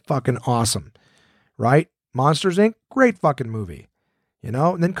 Bugs Life, fucking awesome. Right? Monsters, Inc., great fucking movie. And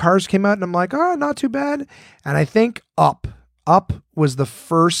then Cars came out and I'm like, oh, not too bad. And I think Up was the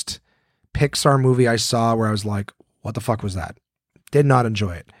first Pixar movie I saw where I was like, what the fuck was that? Did not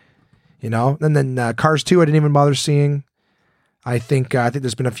enjoy it. And then Cars 2, I didn't even bother seeing. I think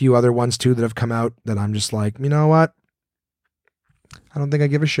there's been a few other ones too that have come out that I'm just like, you know what? I don't think I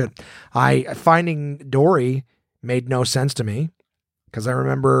give a shit. Finding Dory made no sense to me because I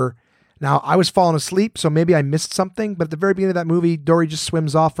remember, now I was falling asleep, so maybe I missed something, but at the very beginning of that movie, Dory just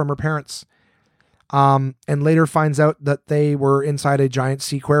swims off from her parents. And later finds out that they were inside a giant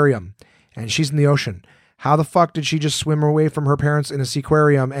seaquarium and she's in the ocean. How the fuck did she just swim away from her parents in a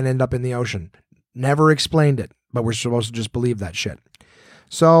seaquarium and end up in the ocean? Never explained it, but we're supposed to just believe that shit.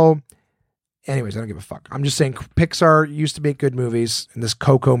 So anyways, I don't give a fuck. I'm just saying Pixar used to make good movies, and this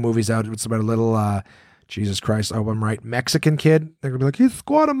Coco movie's out. It's about a little, Jesus Christ, I hope I'm right, Mexican kid. They're going to be like, he's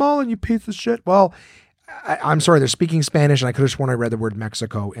Guatemalan, you piece of shit. Well, I'm sorry, they're speaking Spanish, and I could have sworn I read the word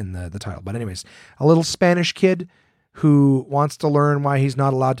Mexico in the title. But anyways, a little Spanish kid who wants to learn why he's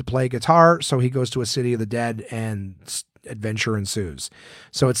not allowed to play guitar, so he goes to a city of the dead, and adventure ensues.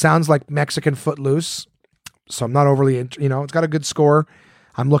 So it sounds like Mexican Footloose, so I'm not overly, it's got a good score.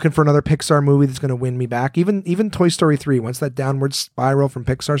 I'm looking for another Pixar movie that's going to win me back. Even Toy Story 3, once that downward spiral from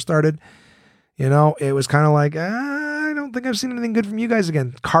Pixar started, it was kind of like, I don't think I've seen anything good from you guys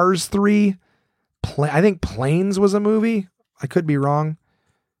again. Cars 3, I think Planes was a movie. I could be wrong.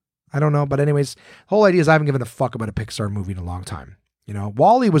 I don't know. But anyways, the whole idea is I haven't given a fuck about a Pixar movie in a long time.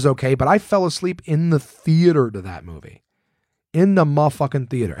 WALL-E was okay, but I fell asleep in the theater to that movie. In the motherfucking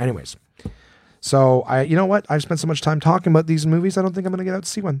theater. Anyways. So you know what? I've spent so much time talking about these movies. I don't think I'm going to get out to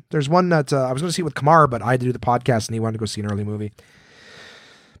see one. There's one that I was going to see with Kamar, but I had to do the podcast and he wanted to go see an early movie.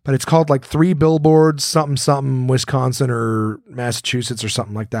 But it's called like 3 Billboards, something, Wisconsin or Massachusetts or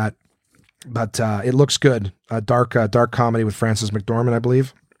something like that. But it looks good. A dark comedy with Frances McDormand, I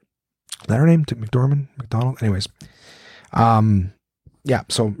believe. Is that her name? McDormand? McDonald? Anyways. Yeah.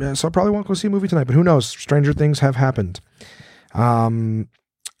 So I probably won't go see a movie tonight, but who knows? Stranger things have happened.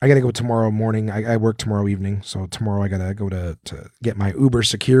 I got to go tomorrow morning. I work tomorrow evening. So tomorrow I got to go to get my Uber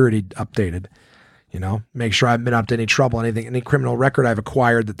security updated, make sure I haven't been up to any trouble, any criminal record I've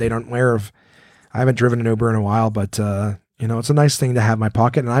acquired that they don't aware of. I haven't driven an Uber in a while, but, it's a nice thing to have in my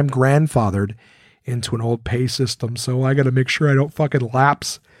pocket. And I'm grandfathered into an old pay system. So I got to make sure I don't fucking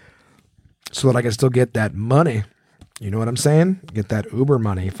lapse so that I can still get that money. You know what I'm saying? Get that Uber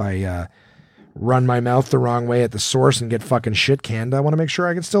money. If I, run my mouth the wrong way at the source and get fucking shit canned, I want to make sure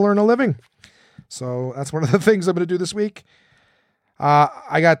I can still earn a living. So that's one of the things I'm going to do this week.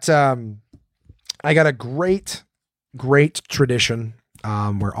 I got a great tradition,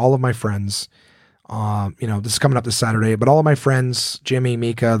 where all of my friends, this is coming up this Saturday, but all of my friends, Jimmy,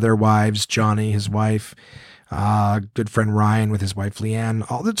 Mika, their wives, Johnny, his wife, good friend Ryan with his wife, Leanne,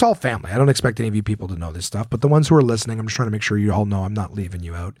 it's all family. I don't expect any of you people to know this stuff, but the ones who are listening, I'm just trying to make sure you all know I'm not leaving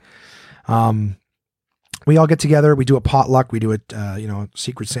you out. We all get together, we do a potluck, we do a,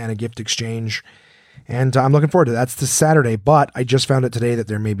 Secret Santa gift exchange, and I'm looking forward to that. That's this Saturday, but I just found out today that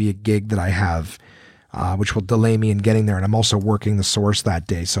there may be a gig that I have, which will delay me in getting there. And I'm also working the source that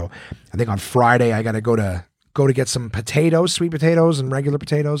day. So I think on Friday, I got to go to get some potatoes, sweet potatoes and regular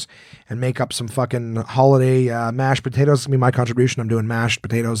potatoes, and make up some fucking holiday, mashed potatoes. It's gonna be my contribution. I'm doing mashed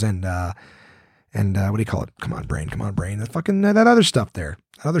potatoes and what do you call it? Come on, brain. The fucking, that other stuff there.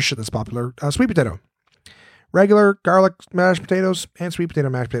 That other shit that's popular. Sweet potato. Regular garlic mashed potatoes and sweet potato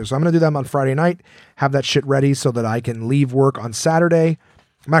mashed potatoes. So I'm going to do them on Friday night. Have that shit ready so that I can leave work on Saturday.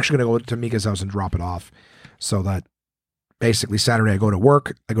 I'm actually going to go to Mika's house and drop it off. So that basically Saturday I go to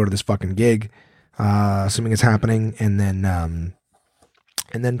work. I go to this fucking gig, assuming it's happening. And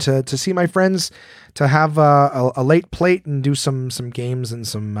then to see my friends, to have a late plate and do some games and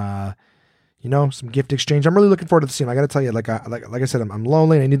some some gift exchange. I'm really looking forward to the scene. I got to tell you, like I said, I'm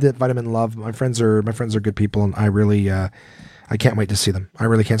lonely and I need that vitamin love. My friends are good people, and I really, I can't wait to see them. I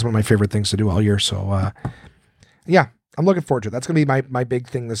really can't. It's one of my favorite things to do all year. So, yeah, I'm looking forward to it. That's going to be my big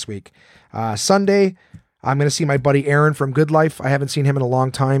thing this week. Sunday, I'm going to see my buddy Aaron from Good Life. I haven't seen him in a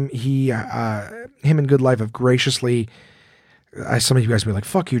long time. Him and Good Life have graciously, some of you guys will be like,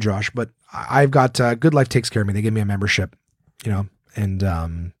 fuck you, Josh, but I've got, Good Life takes care of me. They give me a membership,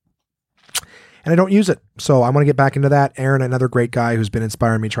 and I don't use it. So I want to get back into that. Aaron, another great guy who's been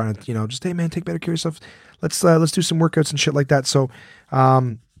inspiring me, trying to, just, hey man, take better care of yourself. Let's do some workouts and shit like that. So,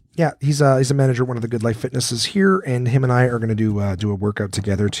 yeah, he's a manager at one of the Good Life Fitnesses here, and him and I are going to do a workout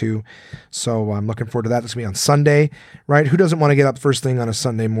together too. So I'm looking forward to that. It's going to be on Sunday, right? Who doesn't want to get up first thing on a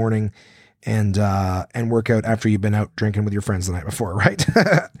Sunday morning and work out after you've been out drinking with your friends the night before, right?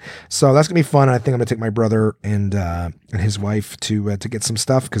 So that's gonna be fun. I think I'm gonna take my brother and his wife to get some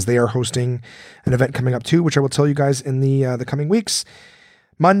stuff, because they are hosting an event coming up too, which I will tell you guys in the coming weeks.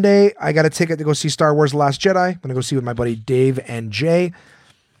 Monday, I got a ticket to go see Star Wars: The Last Jedi. I'm gonna go see with my buddy Dave and Jay.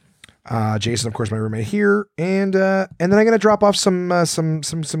 Jason, of course, my roommate here, and then I'm gonna drop off some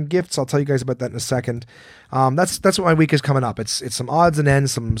gifts. I'll tell you guys about that in a second. That's what my week is coming up. It's some odds and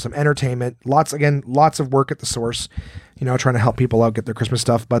ends, some entertainment, lots of work at the source. Trying to help people out get their Christmas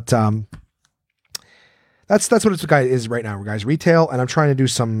stuff, but that's what it is right now, guys. Retail, and I'm trying to do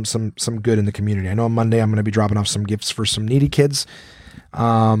some good in the community. I know on Monday I'm going to be dropping off some gifts for some needy kids.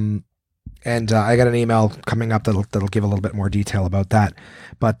 And I got an email coming up that'll give a little bit more detail about that.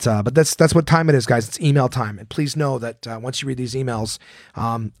 But that's what time it is, guys. It's email time. And please know that once you read these emails,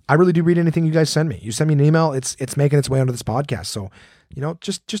 I really do read anything you guys send me. You send me an email, it's making its way onto this podcast. So,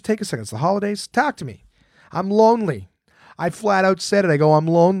 just take a second. It's the holidays. Talk to me. I'm lonely. I flat out said it. I go, I'm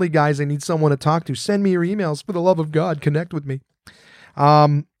lonely, guys. I need someone to talk to. Send me your emails. For the love of God, connect with me.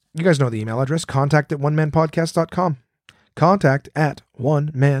 You guys know the email address, contact@onemanpodcast.com.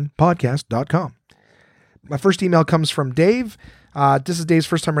 contact@onemanpodcast.com. My first email comes from Dave. This is Dave's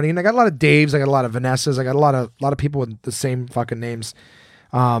first time writing in. I got a lot of Daves. I got a lot of Vanessas. I got a lot of people with the same fucking names.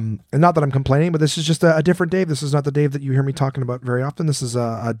 And not that I'm complaining, but this is just a different Dave. This is not the Dave that you hear me talking about very often. This is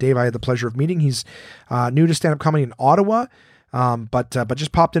a Dave I had the pleasure of meeting. He's new to stand-up comedy in Ottawa, but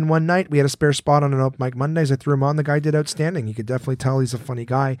just popped in one night. We had a spare spot on an open mic Mondays. I threw him on. The guy did outstanding. You could definitely tell he's a funny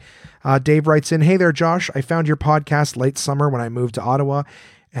guy. Dave writes in, "Hey there, Josh. I found your podcast late summer when I moved to Ottawa,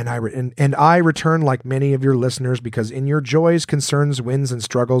 and I return like many of your listeners because in your joys, concerns, wins, and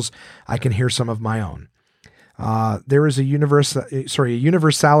struggles, I can hear some of my own. There is a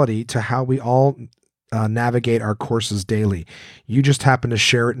universality to how we all navigate our courses daily. You just happen to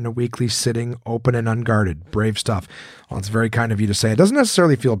share it in a weekly sitting, open and unguarded. Brave stuff." Well, it's very kind of you to say. It doesn't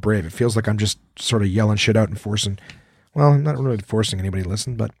necessarily feel brave. It feels like I'm just sort of yelling shit out and forcing. Well, I'm not really forcing anybody to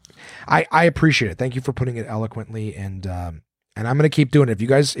listen, but I appreciate it. Thank you for putting it eloquently, and I'm going to keep doing it. If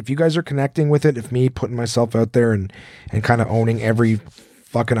you guys are connecting with it, if me putting myself out there and kind of owning every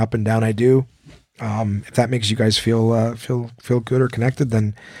fucking up and down I do, if that makes you guys feel good or connected,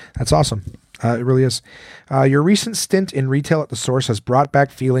 then that's awesome. It really is. Your recent stint in retail at the Source has brought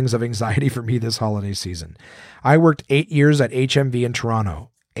back feelings of anxiety for me this holiday season. I worked 8 years at HMV in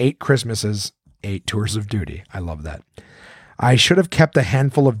Toronto, 8 Christmases, 8 tours of duty. I love that. I should have kept a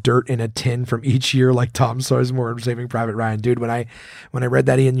handful of dirt in a tin from each year like Tom Sizemore and Saving Private Ryan. Dude, when I read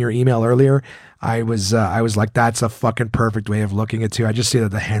that in your email earlier, I was like, that's a fucking perfect way of looking at it too. I just see that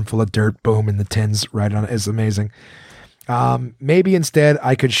the handful of dirt, boom, in the tins right on it is amazing. Maybe instead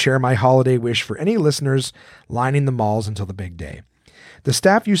I could share my holiday wish for any listeners lining the malls until the big day. The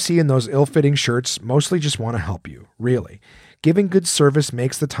staff you see in those ill-fitting shirts mostly just want to help you, really. Giving good service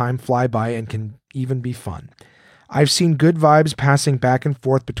makes the time fly by and can even be fun. I've seen good vibes passing back and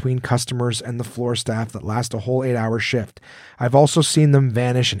forth between customers and the floor staff that last a whole 8-hour shift. I've also seen them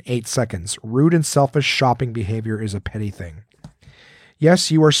vanish in 8 seconds. Rude and selfish shopping behavior is a petty thing.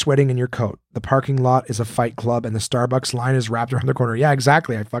 Yes, you are sweating in your coat. The parking lot is a fight club and the Starbucks line is wrapped around the corner. Yeah,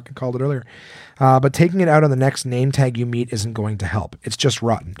 exactly. I fucking called it earlier. But taking it out on the next name tag you meet isn't going to help. It's just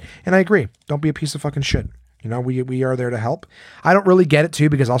rotten. And I agree. Don't be a piece of fucking shit. We are there to help. I don't really get it too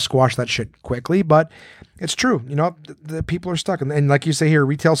because I'll squash that shit quickly, but it's true. The people are stuck. And like you say here,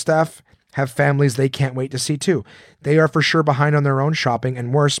 retail staff have families they can't wait to see too. They are for sure behind on their own shopping,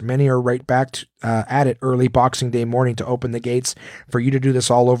 and worse, many are right back at it early Boxing Day morning to open the gates for you to do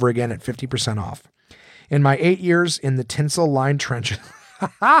this all over again at 50% off. In my 8 years in the tinsel line trenches.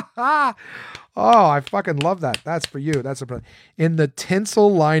 Oh, I fucking love that. That's for you. In the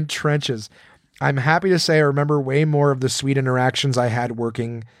tinsel line trenches. I'm happy to say I remember way more of the sweet interactions I had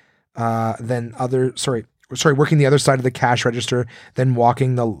working working the other side of the cash register than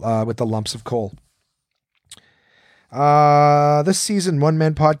walking with the lumps of coal. This season, One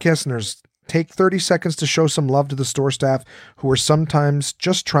Man Podcast listeners, take 30 seconds to show some love to the store staff who are sometimes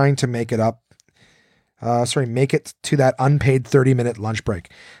just trying to make it to that unpaid 30-minute lunch break.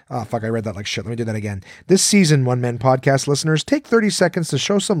 Oh, fuck, I read that like shit. Let me do that again. This season, One Man Podcast listeners, take 30 seconds to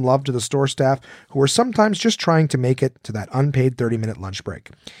show some love to the store staff who are sometimes just trying to make it to that unpaid 30-minute lunch break.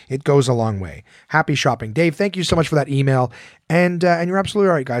 It goes a long way. Happy shopping. Dave, thank you so much for that email. And you're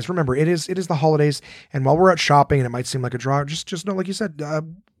absolutely right, guys. Remember, it is the holidays, and while we're out shopping and it might seem like a draw, just know, like you said,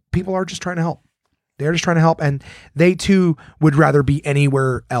 people are just trying to help. They're just trying to help, and they too would rather be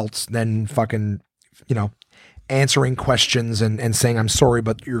anywhere else than fucking answering questions and saying, I'm sorry,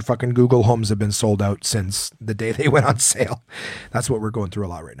 but your fucking Google Homes have been sold out since the day they went on sale. That's what we're going through a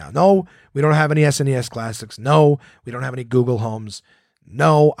lot right now. No, we don't have any SNES Classics. No, we don't have any Google Homes.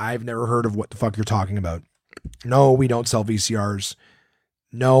 No, I've never heard of what the fuck you're talking about. No, we don't sell VCRs.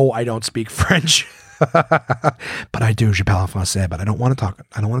 No, I don't speak French. But I do, je parle français, but I don't want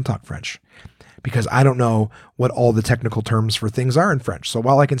to talk French. because I don't know what all the technical terms for things are in French. So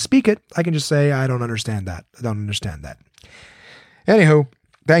while I can speak it, I can just say, I don't understand that. I don't understand that. Anywho,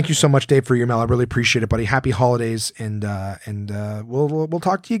 thank you so much, Dave, for your email. I really appreciate it, buddy. Happy holidays, and we'll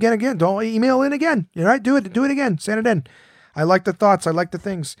talk to you again. Don't email in again. All right, do it again. Send it in. I like the thoughts. I like the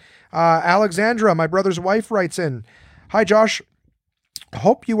things. Alexandra, my brother's wife, writes in, "Hi, Josh.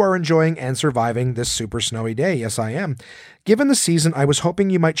 Hope you are enjoying and surviving this super snowy day. Yes, I am. Given the season, I was hoping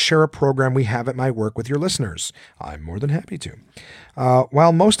you might share a program we have at my work with your listeners. I'm more than happy to.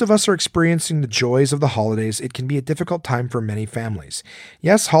 While most of us are experiencing the joys of the holidays, it can be a difficult time for many families.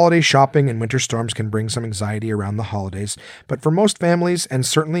 Yes, holiday shopping and winter storms can bring some anxiety around the holidays, but for most families, and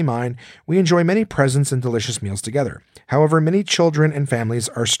certainly mine, we enjoy many presents and delicious meals together. However, many children and families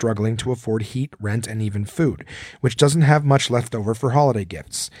are struggling to afford heat, rent, and even food, which doesn't have much left over for holiday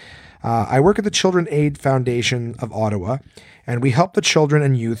gifts. I work at the Children Aid Foundation of Ottawa, and we help the children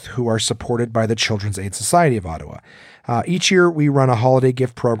and youth who are supported by the Children's Aid Society of Ottawa. Each year, we run a holiday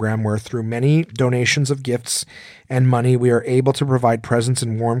gift program where through many donations of gifts and money, we are able to provide presents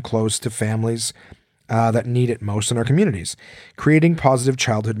and warm clothes to families that need it most in our communities, creating positive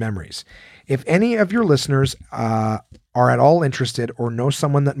childhood memories. If any of your listeners are at all interested or know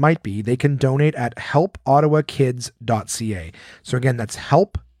someone that might be, they can donate at helpottawakids.ca. So again, that's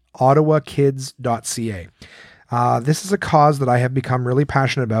helpottawakids.ca. This is a cause that I have become really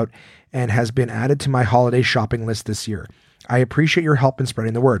passionate about and has been added to my holiday shopping list this year. I appreciate your help in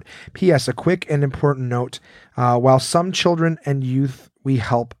spreading the word. P.S. A quick and important note. While some children and youth we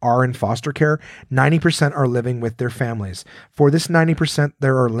help are in foster care, 90% are living with their families. For this 90%,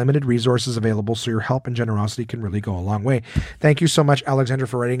 there are limited resources available, so your help and generosity can really go a long way. Thank you so much, Alexandra,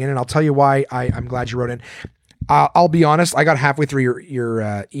 for writing in, and I'll tell you why I'm glad you wrote in. I'll be honest, I got halfway through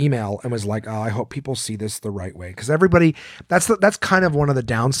your email and was like, oh, I hope people see this the right way. Because everybody, that's kind of one of the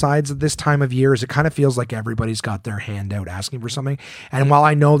downsides of this time of year, is it kind of feels like everybody's got their hand out asking for something. And while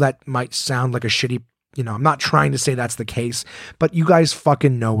I know that might sound like a shitty, I'm not trying to say that's the case, but you guys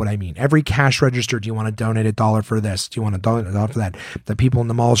fucking know what I mean. Every cash register, do you want to donate $1 for this? Do you want to donate $1 for that? The people in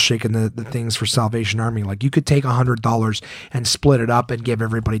the malls shaking the things for Salvation Army. Like, you could take $100 and split it up and give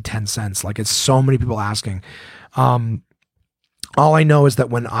everybody 10 cents. Like, it's so many people asking. All I know is that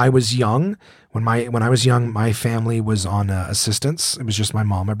when I was young, my family was on assistance. It was just my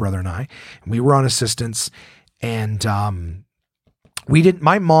mom, my brother, and I. We were on assistance, and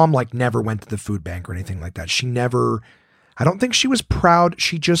my mom never went to the food bank or anything like that. I don't think she was proud.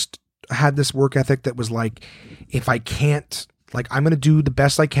 She just had this work ethic that was like, if I can't, I'm going to do the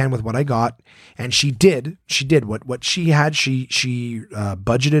best I can with what I got. And she did what she had. She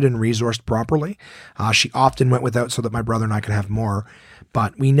budgeted and resourced properly. She often went without so that my brother and I could have more,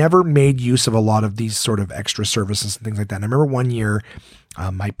 but we never made use of a lot of these sort of extra services and things like that. And I remember one year,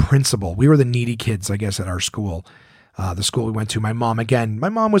 my principal, we were the needy kids, I guess, at our school. The school we went to, my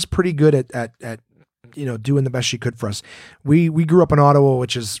mom was pretty good at doing the best she could for us. We grew up in Ottawa,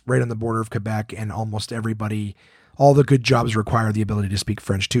 which is right on the border of Quebec, and almost everybody, all the good jobs require the ability to speak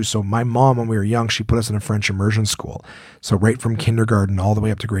French too. So my mom, when we were young, she put us in a French immersion school. So right from kindergarten all the way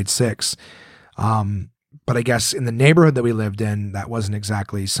up to grade 6. But I guess in the neighborhood that we lived in, that wasn't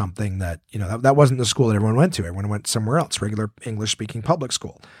exactly something that, that wasn't the school that everyone went to. Everyone went somewhere else, regular English speaking public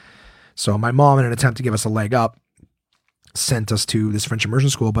school. So my mom, in an attempt to give us a leg up, sent us to this French immersion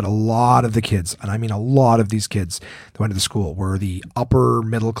school. But a lot of the kids, and I mean a lot of these kids that went to the school, were the upper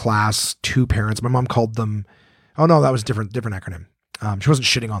middle class, 2 parents. My mom called them, oh no, that was different acronym. She wasn't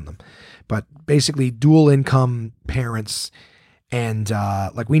shitting on them, but basically dual income parents. And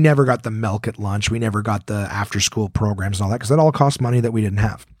we never got the milk at lunch. We never got the after school programs and all that, because that all cost money that we didn't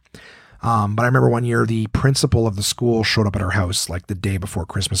have. But I remember one year the principal of the school showed up at our house the day before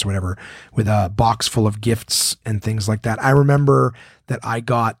Christmas or whatever, with a box full of gifts and things like that. I remember that I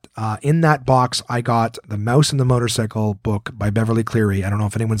got, in that box, I got The Mouse and the Motorcycle book by Beverly Cleary. I don't know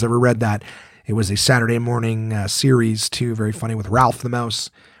if anyone's ever read that. It was a Saturday morning series too, very funny, with Ralph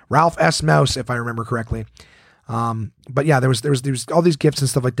S. Mouse, if I remember correctly. But yeah, there was all these gifts and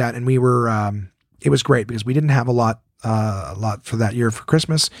stuff like that. And we were, it was great because we didn't have a lot for that year for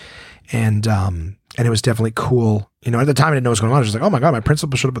Christmas. And it was definitely cool. At the time I didn't know what was going on. I was just like, oh my God, my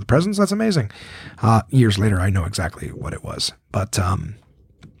principal showed up with presents. That's amazing. Years later, I know exactly what it was, but,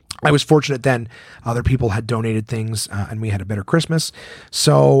 I was fortunate then. Other people had donated things, and we had a better Christmas.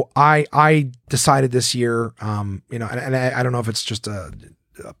 So I decided this year, and I don't know if it's just a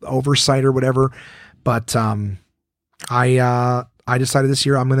oversight or whatever, but, I decided this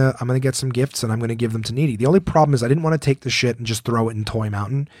year I'm gonna get some gifts and I'm gonna give them to needy. The only problem is I didn't want to take the shit and just throw it in Toy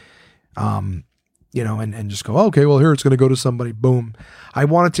Mountain. and just go, okay, well, here it's going to go to somebody. Boom. I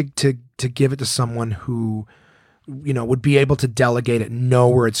wanted to give it to someone who, would be able to delegate it, know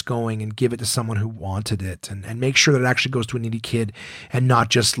where it's going, and give it to someone who wanted it, and make sure that it actually goes to a needy kid, and not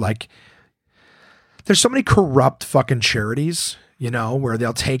just like, there's so many corrupt fucking charities, where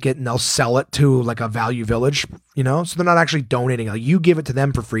they'll take it and they'll sell it to like a Value Village, so they're not actually donating. Like, you give it to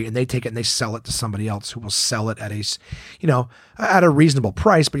them for free and they take it and they sell it to somebody else who will sell it at at a reasonable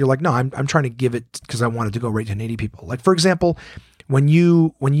price. But you're like, no, I'm trying to give it because I want it to go right to needy people. Like, for example, when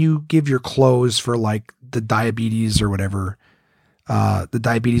you give your clothes for like the diabetes or whatever, the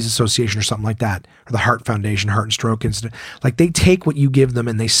Diabetes Association or something like that, or the Heart Foundation, Heart and Stroke Institute, like they take what you give them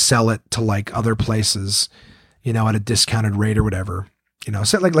and they sell it to like other places, at a discounted rate or whatever,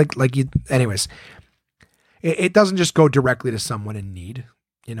 so anyways, it doesn't just go directly to someone in need.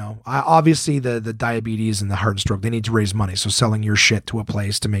 Obviously the diabetes and the heart and stroke, they need to raise money. So selling your shit to a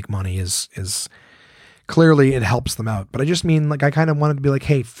place to make money is clearly, it helps them out. But I just mean, like, I kind of wanted to be like,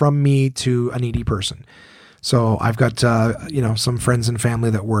 hey, from me to a needy person. So I've got, some friends and family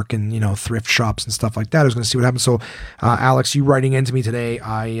that work in, thrift shops and stuff like that. I was going to see what happens. So, Alex, you writing into me today,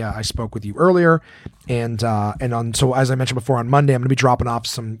 I spoke with you earlier, so as I mentioned before, on Monday, I'm going to be dropping off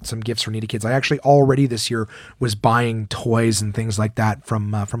some gifts for needy kids. I actually already this year was buying toys and things like that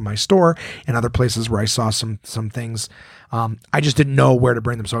from my store and other places where I saw some things. I just didn't know where to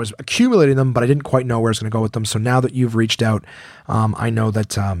bring them. So I was accumulating them, but I didn't quite know where I was going to go with them. So now that you've reached out, I know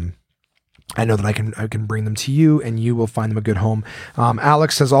that I can bring them to you and you will find them a good home.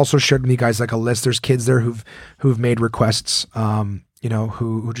 Alex has also shared with me, guys, like a list. There's kids there who've made requests,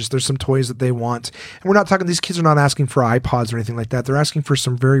 who just, there's some toys that they want. And we're not talking, these kids are not asking for iPods or anything like that. They're asking for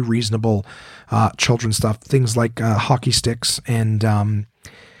some very reasonable, children's stuff, things like, hockey sticks and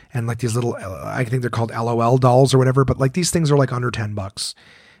like these little, I think they're called LOL dolls or whatever, but like these things are like under $10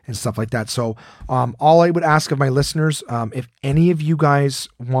 and stuff like that. So, all I would ask of my listeners, if any of you guys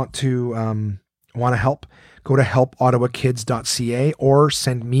want to help, go to helpottawakids.ca or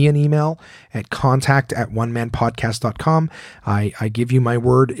send me an email at contact@onemanpodcast.com. I give you my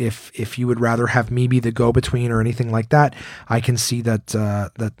word. If you would rather have me be the go-between or anything like that, I can see that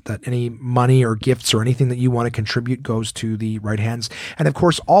any money or gifts or anything that you want to contribute goes to the right hands. And of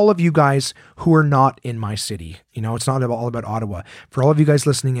course, all of you guys who are not in my city, it's not all about Ottawa. For all of you guys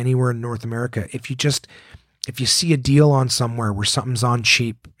listening anywhere in North America, if you see a deal on somewhere where something's on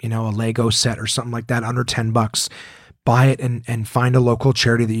cheap, a Lego set or something like that under $10, buy it and find a local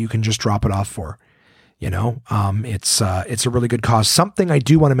charity that you can just drop it off for. It's a really good cause. Something I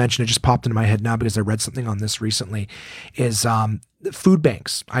do want to mention, it just popped into my head now because I read something on this recently, is food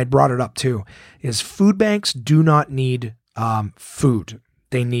banks. I brought it up too, is food banks do not need food.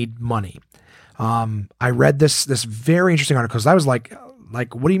 They need money. I read this very interesting article because I was like,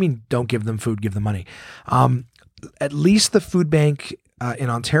 what do you mean don't give them food, give them money? At least the food bank in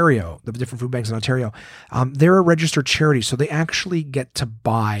Ontario, the different food banks in Ontario, they're a registered charity. So they actually get to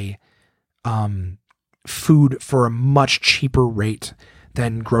buy food for a much cheaper rate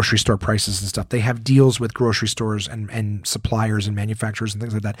than grocery store prices and stuff. They have deals with grocery stores and suppliers and manufacturers and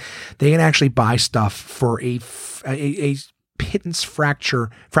things like that. They can actually buy stuff for a pittance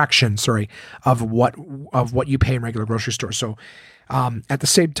fraction of what you pay in regular grocery stores. So at the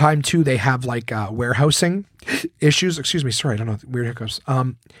same time too, they have like warehousing issues. Excuse me, sorry, I don't know, weird hiccups.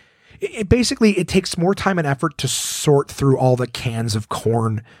 It basically takes more time and effort to sort through all the cans of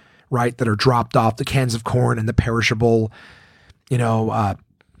corn, right, that are dropped off, the cans of corn and the perishable,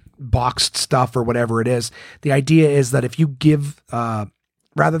 boxed stuff or whatever it is. The idea is that if you give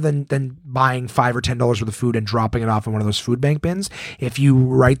rather than buying $5 or $10 worth of food and dropping it off in one of those food bank bins, if you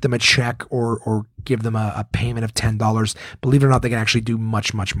write them a check or give them a payment of $10, believe it or not, they can actually do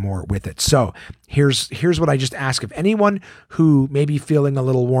much, much more with it. So here's what I just ask of anyone who may be feeling a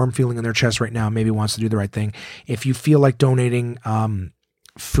little warm feeling in their chest right now, maybe wants to do the right thing. If you feel like donating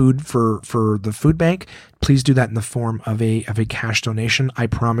food for the food bank, please do that in the form of a cash donation. I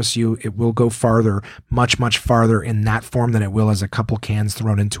promise you it will go farther, much, much farther in that form than it will as a couple cans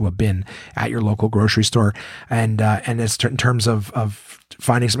thrown into a bin at your local grocery store. And as in terms of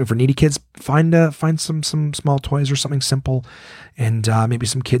finding something for needy kids, find some small toys or something simple, and maybe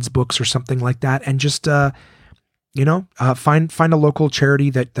some kids books or something like that, and just find a local charity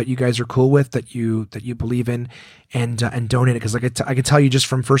that you guys are cool with, that you believe in, and donate it. Because I can tell you just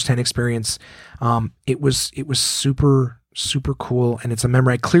from firsthand experience, it was super, super cool, and it's a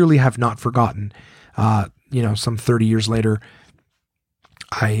memory I clearly have not forgotten. Some 30 years later,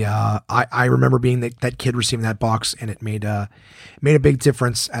 I remember being that kid receiving that box, and it made a big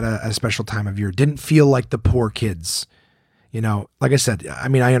difference at a special time of year. Didn't feel like the poor kids, you know, like I said, I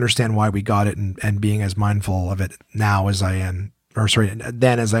mean, I understand why we got it, and being as mindful of it now as I am, or sorry,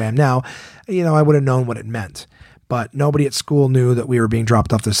 then as I am now, you know, I would have known what it meant. But nobody at school knew that we were being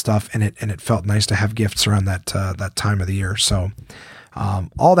dropped off this stuff, and it felt nice to have gifts around that time of the year. So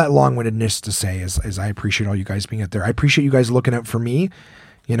all that long-windedness to say is I appreciate all you guys being out there. I appreciate you guys looking out for me,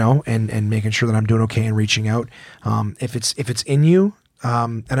 you know, and making sure that I'm doing okay and reaching out. If it's in you,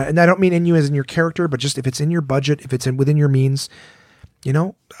 and I don't mean in you as in your character, but just if it's in your budget, if it's within your means, you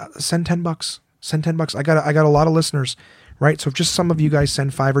know, send $10. Send $10. I got a lot of listeners, right? So if just some of you guys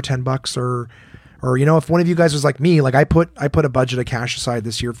send $5 or $10, or you know, if one of you guys was like me, like I put a budget of cash aside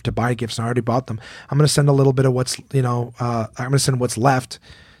this year to buy gifts, and I already bought them. I'm going to send a little bit of what's, you know, I'm going to send what's left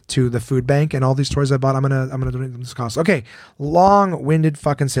to the food bank, and all these toys I bought, I'm going to donate them to cause. Okay. Long-winded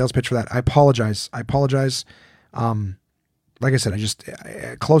fucking sales pitch for that. I apologize. Like I said, I just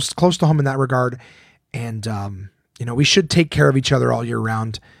close to home in that regard. And, you know, we should take care of each other all year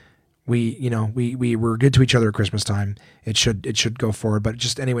round. We were good to each other at Christmas time. It should go forward. But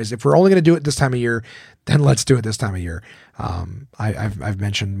just anyways, if we're only going to do it this time of year, then let's do it this time of year. I've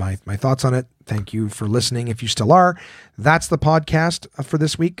mentioned my thoughts on it. Thank you for listening. If you still are, that's the podcast for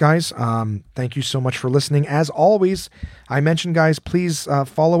this week, guys. Thank you so much for listening. As always, I mentioned, guys, please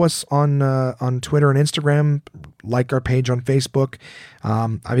follow us on Twitter and Instagram. Like our page on Facebook.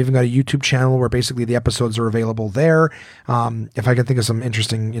 I've even got a YouTube channel where basically the episodes are available there. If I can think of some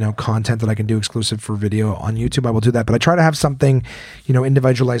interesting, you know, content that I can do exclusive for video on YouTube, I will do that. But I try to have something, you know,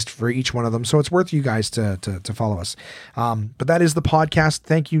 individualized for each one of them. So it's worth you guys to follow us. But that is the podcast.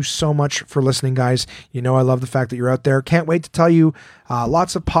 Thank you so much for listening, guys. You know, I love the fact that you're out there. Can't wait to tell you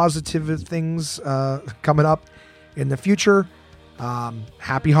lots of positive things coming up in the future.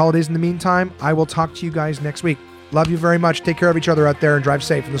 Happy holidays in the meantime. I will talk to you guys next week. Love you very much. Take care of each other out there and drive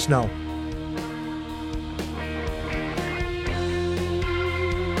safe in the snow.